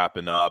 class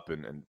wrapping up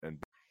and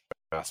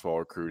basketball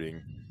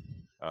recruiting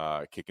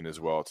kicking as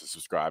well, to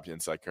subscribe to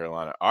Inside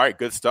Carolina. All right,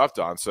 good stuff,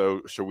 Don.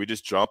 So should we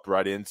just jump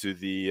right into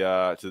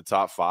the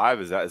top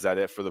 5? Is that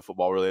it for the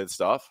football related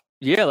stuff?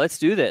 Yeah, let's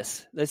do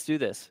this.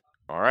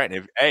 All right.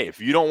 And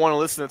if you don't want to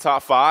listen to the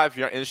top 5, if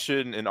you're not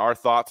interested in our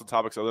thoughts on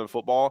topics other than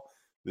football,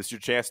 this is your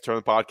chance to turn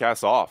the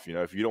podcast off.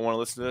 If you don't want to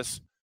listen to this,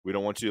 we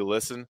don't want you to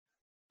listen.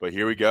 But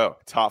here we go.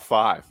 Top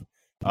 5.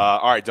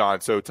 All right, Don.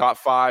 So top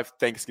 5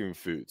 Thanksgiving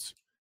foods.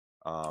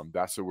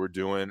 That's what we're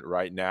doing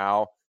right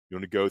now. You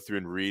want to go through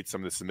and read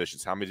some of the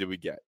submissions. How many did we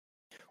get?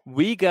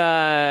 We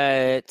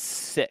got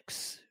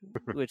 6,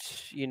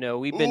 which,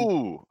 we've been.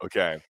 Ooh,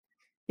 okay.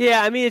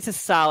 Yeah, I mean, it's a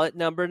solid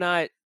number,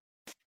 not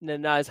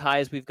as high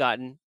as we've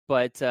gotten.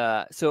 But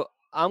so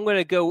I'm going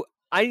to go.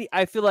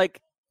 I feel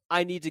like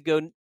I need to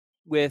go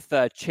with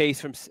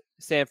Chase from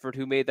Sanford,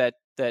 who made that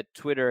that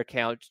Twitter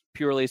account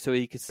purely so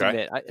he could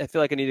submit. I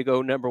feel like I need to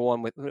go number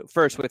one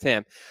first with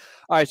him.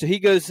 All right, so he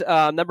goes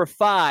number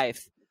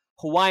 5,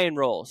 Hawaiian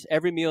rolls.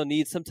 Every meal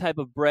needs some type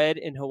of bread,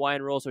 and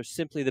Hawaiian rolls are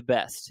simply the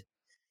best.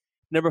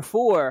 Number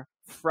 4,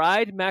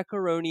 fried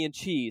macaroni and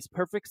cheese.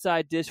 Perfect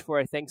side dish for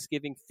a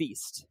Thanksgiving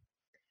feast.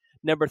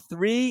 Number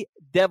 3,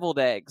 deviled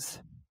eggs.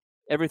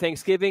 Every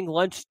Thanksgiving,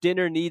 lunch,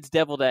 dinner needs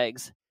deviled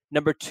eggs.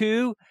 Number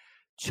 2,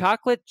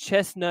 chocolate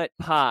chestnut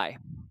pie.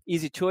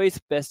 Easy choice,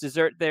 best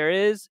dessert there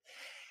is.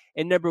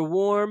 And number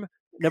 1,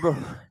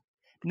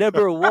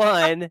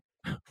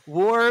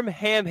 warm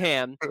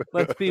ham.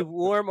 Must be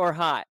warm or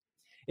hot.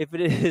 If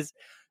it is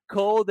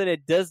cold, then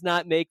it does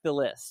not make the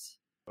list.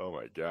 Oh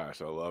my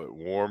gosh, I love it.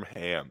 Warm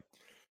ham.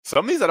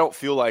 Some of these I don't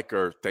feel like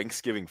are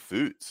Thanksgiving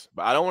foods,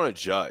 but I don't want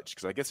to judge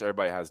because I guess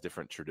everybody has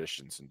different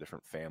traditions and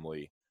different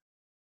family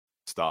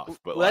stuff.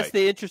 But well, that's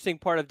the interesting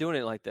part of doing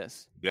it like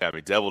this. Yeah, I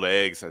mean, deviled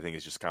eggs, I think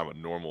is just kind of a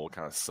normal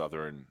kind of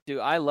Southern. Dude,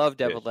 I love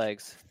deviled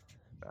eggs.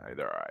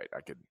 They're all right.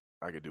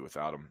 I could do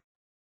without them.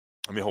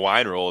 I mean,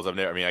 Hawaiian rolls. I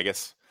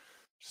guess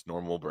just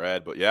normal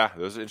bread. But yeah,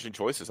 those are interesting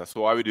choices. That's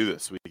why we do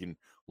this. We can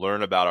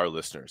learn about our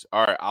listeners.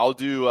 All right, I'll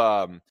do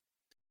our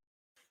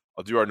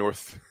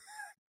North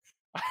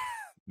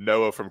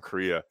Noah from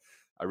Korea.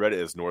 I read it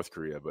as North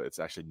Korea, but it's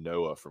actually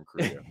Noah from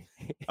Korea.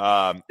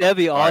 That'd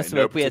be awesome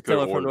if we had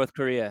someone from North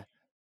Korea.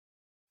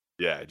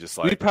 Yeah, just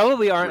like we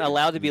probably aren't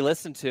allowed to be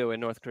listened to in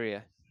North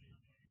Korea.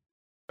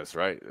 That's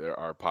right.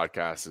 Our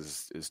podcast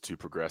is too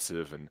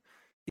progressive and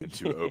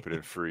too open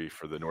and free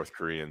for the North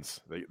Koreans.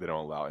 They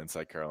don't allow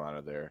Inside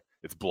Carolina there.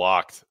 It's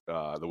blocked.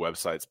 The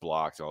website's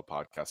blocked. All the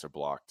podcasts are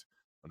blocked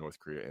on North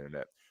Korea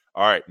internet.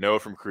 All right, Noah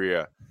from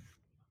Korea.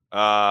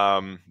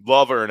 Love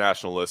our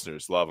international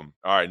listeners. Love them.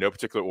 All right, no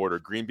particular order.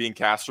 Green bean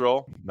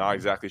casserole. Not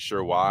exactly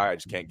sure why. I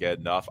just can't get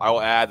enough. I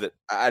will add that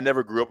I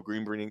never grew up with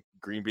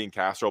green bean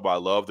casserole, but I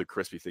love the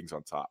crispy things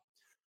on top.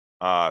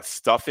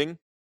 Stuffing.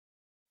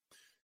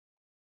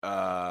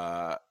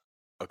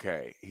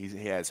 Okay. He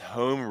has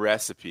home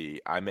recipe.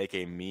 I make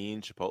a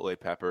mean chipotle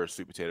pepper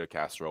sweet potato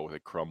casserole with a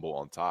crumble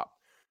on top.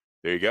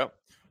 There you go.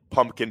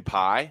 Pumpkin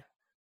pie.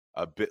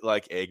 A bit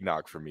like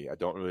eggnog for me. I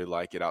don't really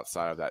like it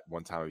outside of that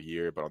one time of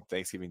year, but on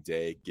Thanksgiving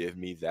Day, give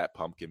me that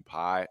pumpkin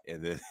pie.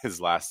 And then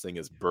his last thing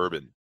is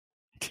bourbon.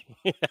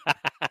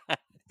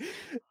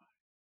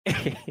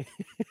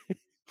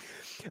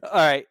 All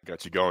right.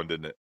 Got you going,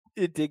 didn't it?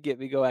 It did get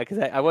me going because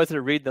I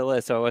wasn't reading the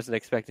list, so I wasn't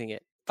expecting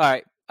it. All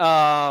right.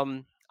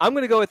 I'm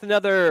going to go with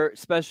another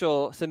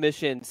special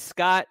submission.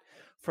 Scott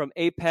from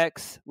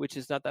Apex, which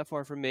is not that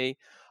far from me.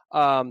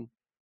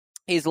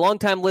 He's a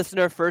longtime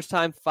listener,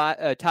 first-time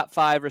top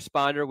 5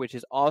 responder, which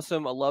is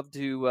awesome. I love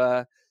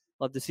to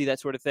see that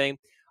sort of thing.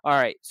 All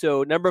right,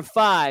 so number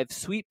 5,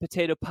 sweet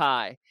potato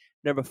pie.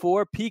 Number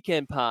 4,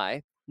 pecan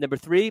pie. Number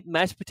 3,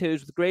 mashed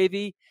potatoes with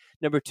gravy.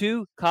 Number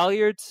 2,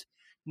 collards.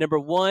 Number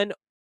 1,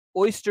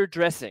 oyster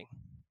dressing.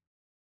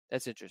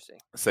 That's interesting.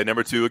 Say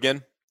number 2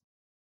 again.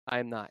 I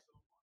am not.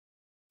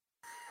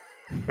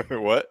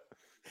 What?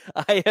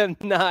 I am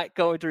not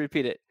going to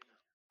repeat it.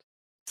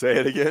 Say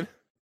it again.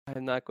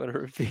 I'm not going to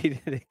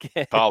repeat it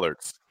again.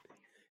 Collards.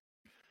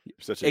 You're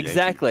such a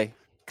exactly. Yankee.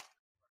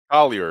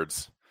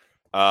 Collards.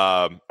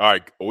 All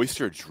right.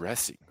 Oyster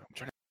dressing. I'm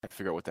trying to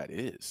figure out what that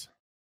is.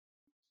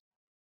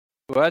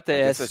 We'll have to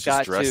ask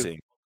Scott dressing.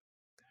 Too.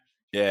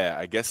 Yeah,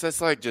 I guess that's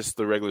like just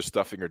the regular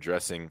stuffing or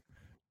dressing,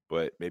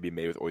 but maybe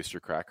made with oyster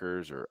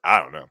crackers or I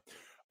don't know.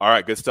 All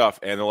right, good stuff.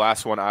 And the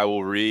last one I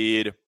will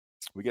read.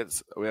 We have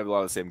a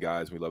lot of the same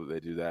guys. We love that they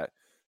do that.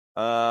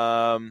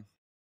 All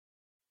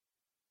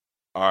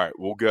right,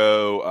 we'll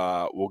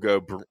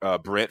go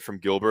Brent from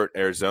Gilbert,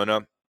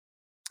 Arizona.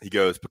 He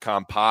goes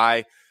pecan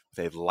pie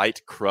with a light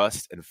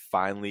crust and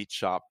finely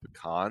chopped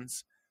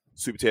pecans.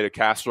 Sweet potato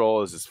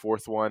casserole is his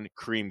 4th one.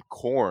 Cream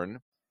corn.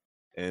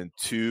 And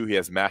 2, he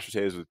has mashed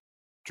potatoes with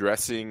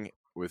dressing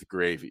with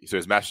gravy. So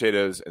his mashed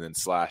potatoes and then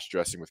 /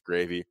 dressing with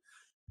gravy.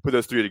 Put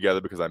those 3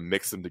 together because I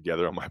mix them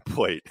together on my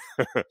plate.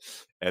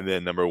 And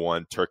then number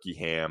 1, turkey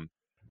ham.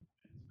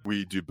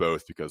 We do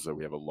both because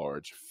we have a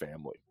large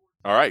family.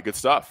 All right, good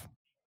stuff.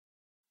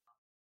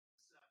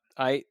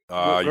 You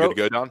good to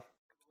go, Don?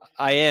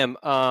 I am.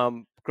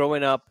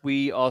 Growing up,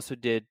 we also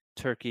did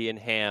turkey and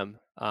ham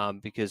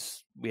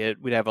because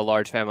we'd have a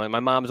large family. My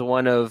mom's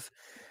one of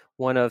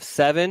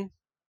 7,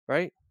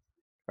 right?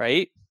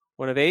 Right?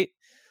 1 of 8.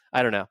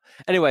 I don't know.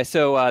 Anyway,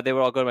 so they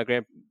would all go to my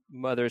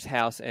grandmother's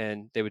house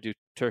and they would do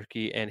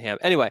turkey and ham.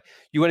 Anyway,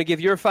 you want to give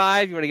your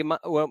 5? You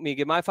want me to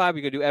give my 5?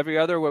 We're going to do every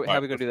other? How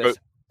are we going to do this?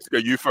 Let's go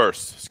you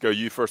first. Let's go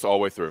you first all the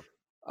way through.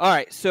 All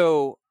right.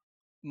 So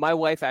my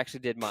wife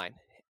actually did mine.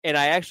 And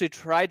I actually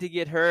tried to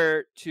get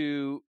her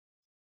to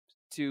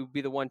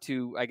be the one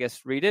to, I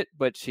guess, read it,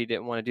 but she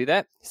didn't want to do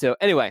that. So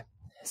anyway,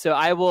 so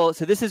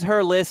this is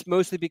her list,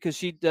 mostly because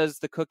she does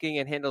the cooking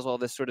and handles all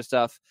this sort of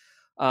stuff.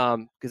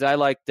 Because I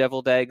like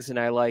deviled eggs and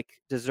I like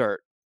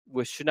dessert,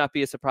 which should not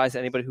be a surprise to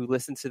anybody who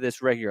listens to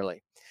this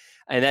regularly.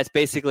 And that's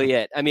basically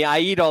it. I mean, I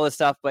eat all this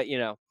stuff, but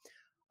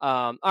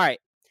all right.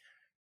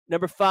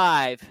 Number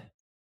 5,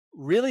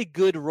 really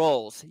good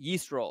rolls,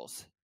 yeast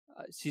rolls.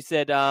 She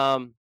said,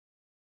 and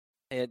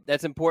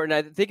that's important.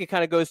 I think it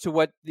kind of goes to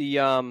what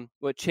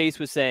what Chase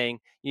was saying.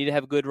 You need to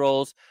have good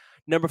rolls.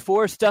 Number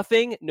 4,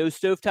 stuffing. No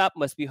stovetop,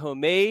 must be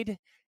homemade.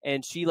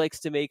 And she likes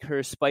to make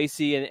her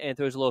spicy and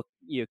throws a little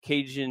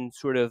Cajun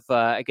sort of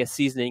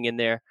seasoning in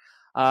there.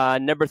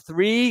 Number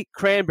 3,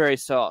 cranberry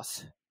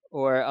sauce,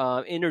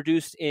 or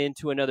introduced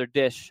into another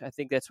dish. I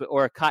think that's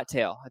or a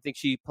cocktail. I think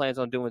she plans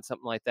on doing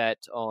something like that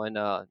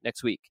on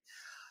next week.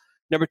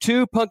 Number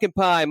 2, pumpkin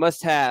pie,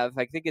 must have.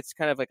 I think it's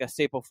kind of like a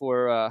staple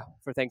for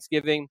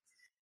Thanksgiving.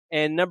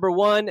 And number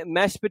 1,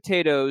 mashed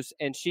potatoes.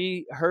 And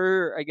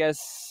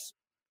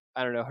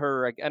I don't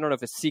know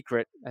if it's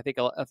secret. I think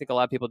a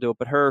lot of people do it,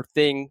 but her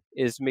thing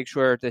is make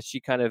sure that she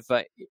kind of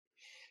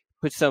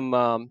put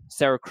some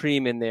sour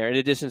cream in there, in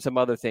addition to some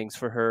other things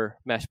for her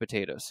mashed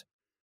potatoes.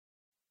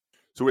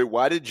 So wait,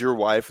 why did your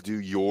wife do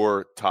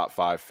your top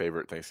 5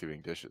 favorite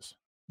Thanksgiving dishes?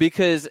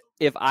 Because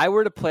if I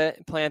were to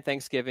plan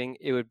Thanksgiving,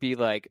 it would be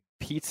like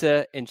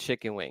pizza and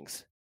chicken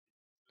wings.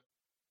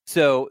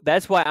 So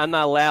that's why I'm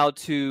not allowed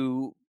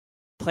to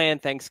plan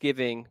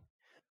Thanksgiving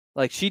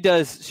like she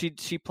does.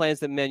 She plans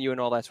the menu and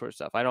all that sort of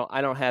stuff. I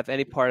don't have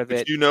any part of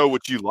it. You know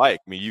what you like.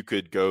 I mean, you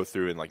could go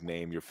through and like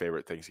name your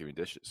favorite Thanksgiving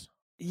dishes.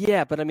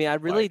 Yeah, but I mean, I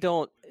really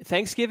don't.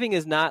 Thanksgiving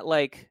is not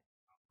like,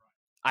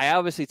 I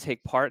obviously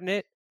take part in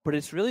it, but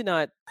it's really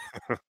not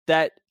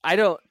that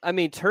I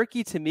mean,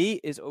 turkey to me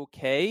is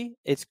okay.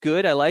 It's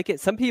good. I like it.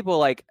 Some people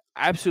like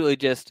absolutely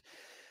just,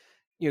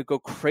 go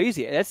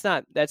crazy. That's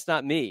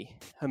not me.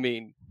 I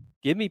mean,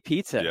 give me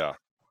pizza. Yeah.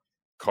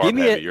 Carb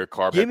heavy. You're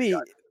carb heavy.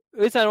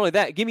 It's not only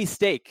that. Give me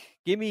steak.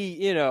 Give me,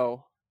 yeah,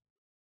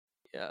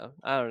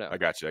 I don't know. I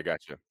got you.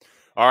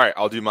 All right,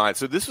 I'll do mine.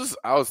 So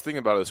I was thinking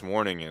about it this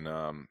morning, and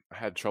I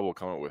had trouble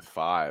coming up with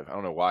 5. I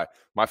don't know why.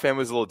 My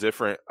family's a little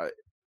different. My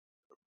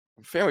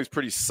family's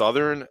pretty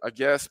Southern, I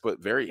guess,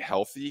 but very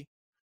healthy.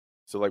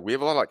 So like we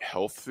have a lot of like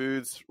health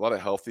foods, a lot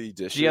of healthy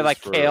dishes. Do you have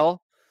like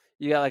kale?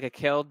 You got like a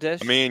kale dish?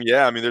 I mean,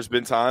 yeah. I mean, there's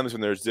been times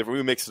when there's different.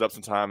 We mix it up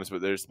sometimes,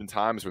 but there's been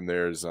times when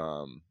there's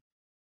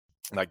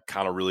like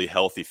kind of really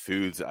healthy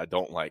foods that I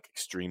don't like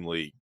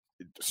extremely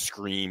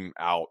scream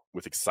out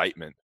with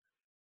excitement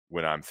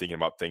when I'm thinking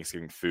about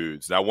Thanksgiving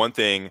foods. Now, one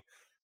thing,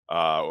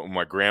 when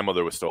my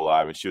grandmother was still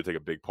alive, and she would take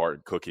a big part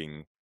in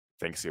cooking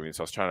Thanksgiving,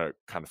 so I was trying to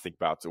kind of think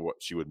about what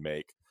she would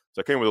make.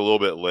 So I came with a little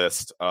bit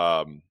list,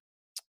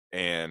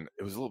 and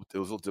it was a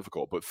little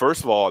difficult. But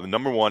first of all, the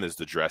number 1 is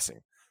the dressing.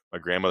 My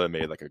grandmother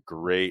made like a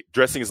great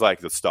dressing. Is like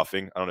the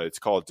stuffing. I don't know. It's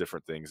called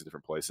different things in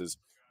different places,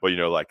 but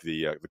like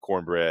the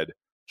cornbread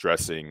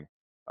dressing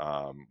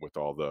with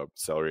all the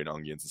celery and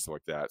onions and stuff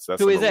like that. So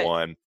that's number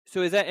 1.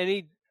 So is that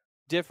any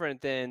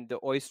different than the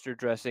oyster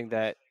dressing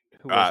that?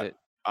 Who was it?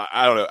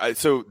 I don't know.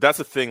 So that's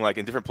the thing. Like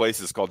in different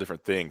places, it's called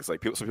different things.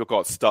 Like some people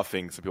call it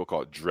stuffing, some people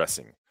call it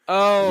dressing.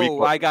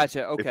 Oh, I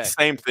gotcha. Okay, it's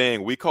the same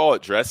thing. We call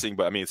it dressing,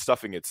 but I mean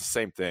stuffing. It's the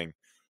same thing.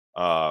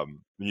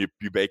 You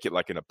bake it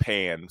like in a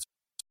pan.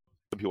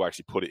 Some people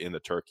actually put it in the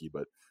turkey,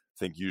 but I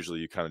think usually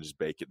you kind of just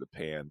bake it in the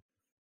pan.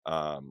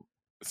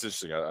 It's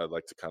interesting. I'd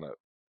like to kind of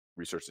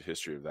research the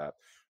history of that.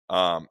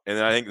 And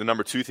then I think the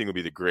number 2 thing would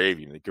be the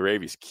gravy. And the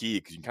gravy is key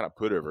because you can kind of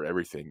put it over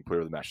everything. You put it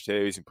over the mashed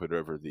potatoes, you put it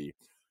over the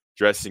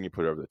dressing, you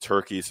put it over the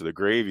turkey. So the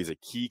gravy is a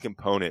key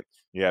component.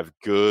 You have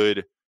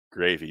good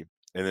gravy.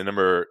 And then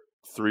number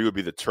 3 would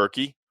be the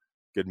turkey,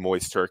 good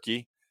moist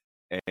turkey.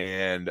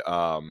 And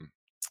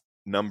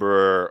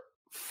number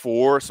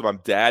 4, so my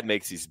dad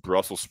makes these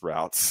Brussels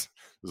sprouts.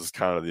 This is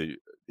kind of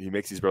he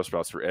makes these Brussels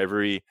sprouts for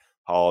every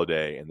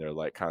holiday, and they're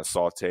like kind of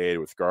sauteed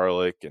with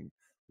garlic and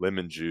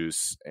lemon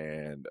juice,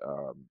 and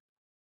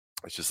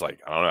it's just like,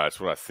 I don't know, that's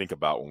what I think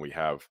about when we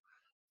have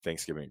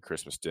Thanksgiving and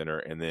Christmas dinner.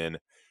 And then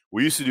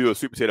we used to do a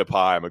sweet potato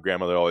pie. My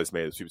grandmother always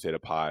made a sweet potato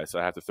pie, so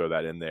I have to throw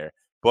that in there.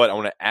 But I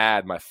want to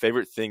add, my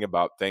favorite thing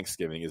about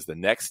Thanksgiving is the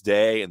next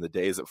day and the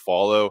days that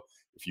follow,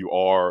 if you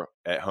are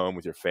at home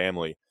with your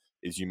family,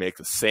 is you make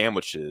the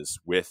sandwiches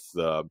with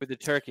the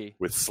turkey,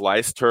 with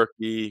sliced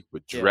turkey,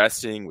 with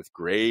dressing, with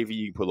gravy.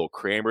 You can put a little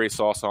cranberry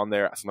sauce on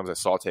there. Sometimes I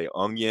saute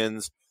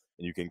onions,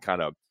 and you can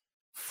kind of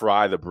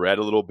fry the bread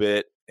a little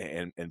bit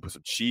and put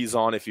some cheese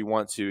on if you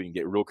want to. You can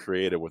get real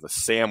creative with a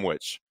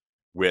sandwich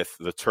with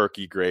the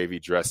turkey, gravy,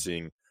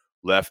 dressing,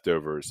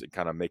 leftovers, and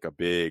kind of make a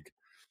big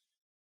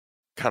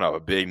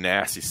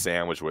nasty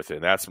sandwich with it.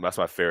 And that's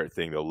my favorite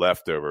thing, the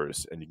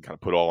leftovers, and you can kind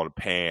of put it all in a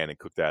pan and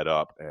cook that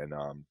up and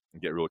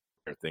get real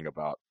thing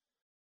about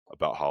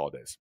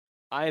holidays.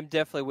 I am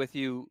definitely with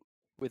you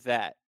with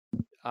that.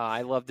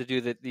 I love to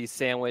do the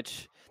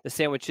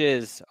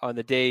sandwiches on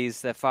the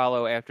days that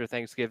follow after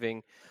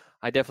Thanksgiving.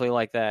 I definitely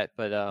like that.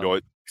 But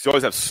you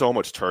always have so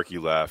much turkey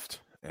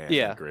left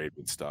and gravy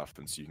and stuff,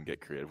 and so you can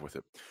get creative with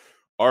it.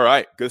 All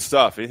right, good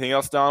stuff. Anything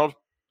else, Donald?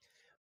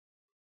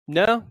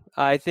 No,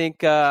 I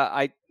think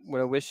I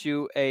want to wish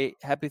you a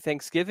happy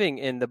Thanksgiving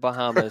in the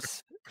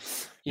Bahamas.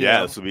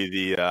 This will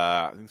be the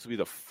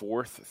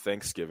 4th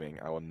Thanksgiving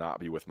I will not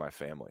be with my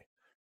family.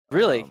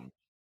 Really?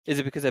 Is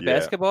it because of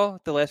basketball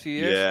the last few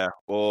years? Yeah.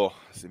 Well,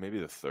 maybe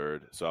the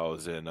 3rd. So I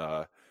was in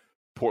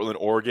Portland,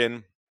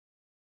 Oregon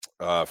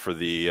for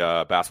the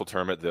basketball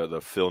tournament,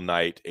 the Phil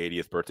Knight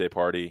 80th birthday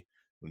party,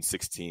 when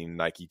 16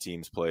 Nike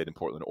teams played in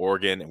Portland,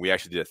 Oregon. And we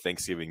actually did a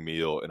Thanksgiving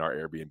meal in our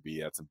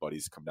Airbnb. Had some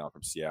buddies come down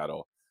from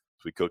Seattle.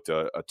 So we cooked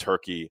a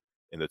turkey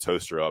in the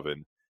toaster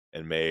oven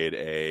and made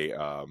a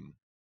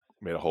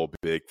whole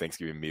big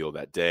Thanksgiving meal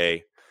that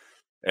day.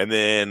 And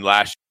then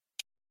last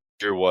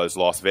year was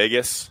Las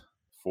Vegas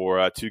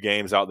for 2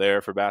 games out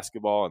there for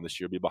basketball, and this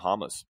year will be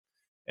Bahamas.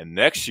 And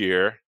next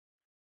year,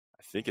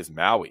 I think, is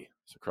Maui.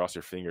 So cross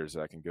your fingers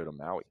that I can go to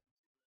Maui.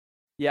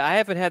 Yeah, I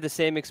haven't had the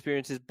same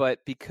experiences, but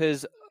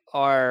because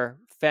our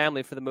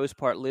family, for the most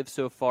part, lives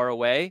so far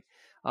away,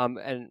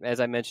 and as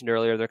I mentioned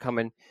earlier, they're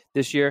coming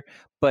this year.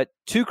 But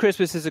 2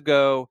 Thanksgivings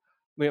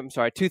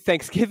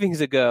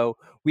ago,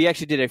 we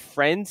actually did a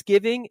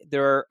Friendsgiving.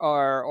 There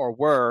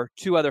were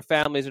 2 other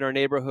families in our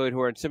neighborhood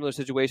who are in similar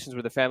situations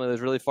where the family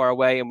was really far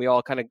away, and we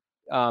all kind of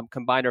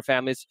combined our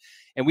families,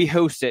 and we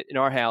host it in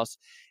our house.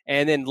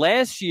 And then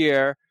last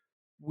year,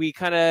 we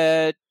kind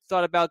of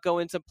thought about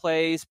going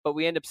someplace, but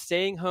we ended up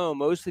staying home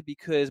mostly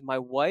because my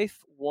wife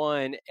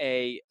won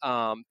a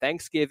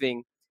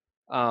Thanksgiving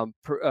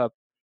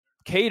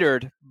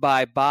catered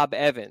by Bob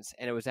Evans,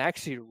 and it was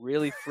actually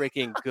really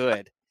freaking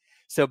good.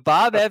 So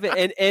Bob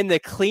Evans, and the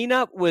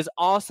cleanup was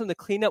awesome. The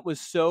cleanup was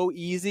so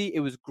easy. It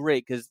was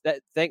great because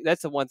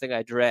that's the one thing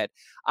I dread.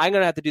 I'm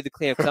going to have to do the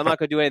cleanup because I'm not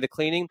going to do any of the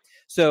cleaning.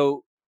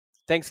 So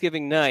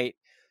Thanksgiving night,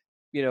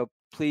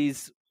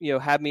 please,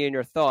 have me in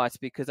your thoughts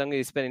because I'm going to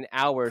be spending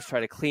hours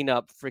trying to clean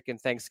up freaking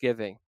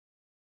Thanksgiving.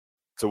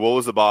 So what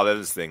was the Bob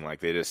Evans thing?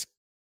 Like they just,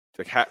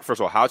 first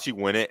of all, how'd she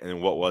win it,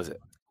 and what was it?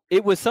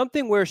 It was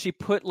something where she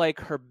put like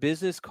her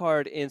business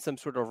card in some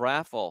sort of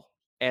raffle,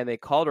 and they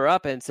called her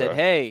up and said,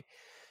 "Hey,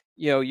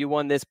 you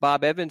won this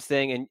Bob Evans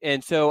thing."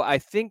 And so I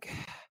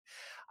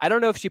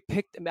don't know if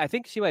I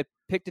think she might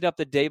picked it up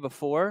the day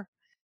before.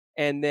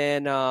 And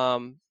then,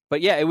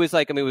 but yeah, it was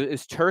like, it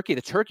was turkey.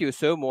 The turkey was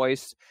so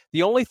moist.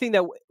 The only thing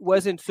that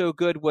wasn't so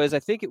good was, I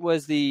think it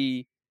was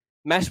the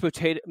mashed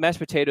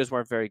potatoes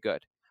weren't very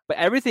good, but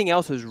everything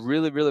else was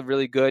really, really,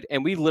 really good.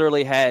 And we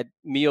literally had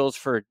meals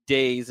for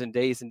days and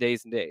days and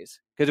days and days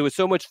because it was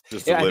so much.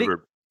 Just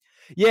delivered.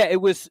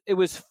 It was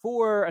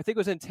for, I think it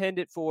was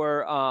intended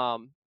for,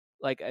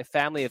 like a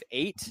family of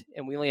 8,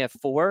 and we only have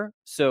 4.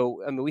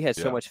 So, we had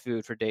so much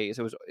food for days.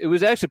 It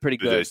was actually pretty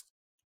good.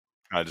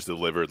 I just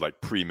delivered like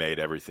pre-made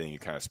everything. You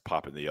kind of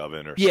pop in the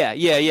oven or something.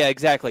 Yeah,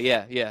 exactly.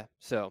 Yeah.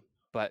 So,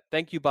 but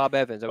thank you, Bob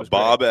Evans. That was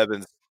Bob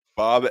great.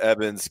 Bob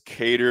Evans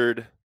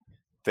catered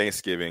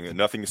Thanksgiving.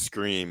 Nothing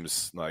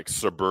screams like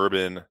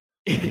suburban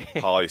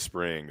Holly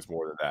Springs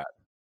more than that.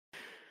 You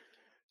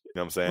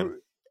know what I'm saying?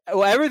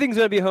 Well, everything's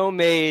going to be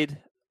homemade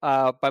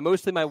by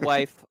mostly my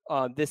wife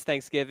this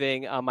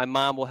Thanksgiving. My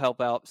mom will help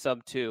out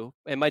some too,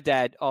 and my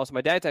dad also.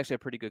 My dad's actually a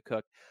pretty good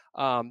cook.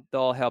 They'll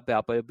all help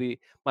out, but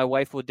my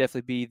wife will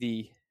definitely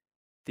be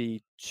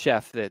the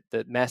chef, the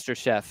master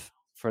chef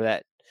for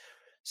that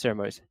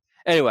ceremonies.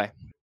 Anyway,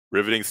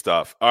 riveting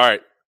stuff. All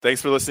right,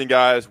 thanks for listening,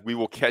 guys. We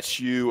will catch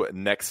you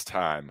next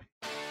time.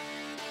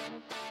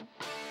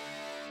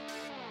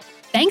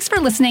 Thanks for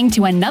listening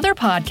to another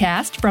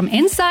podcast from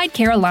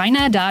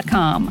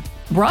InsideCarolina.com.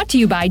 Brought to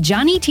you by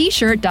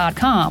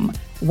JohnnyT-shirt.com.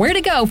 Where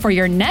to go for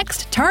your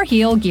next Tar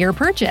Heel gear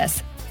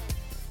purchase.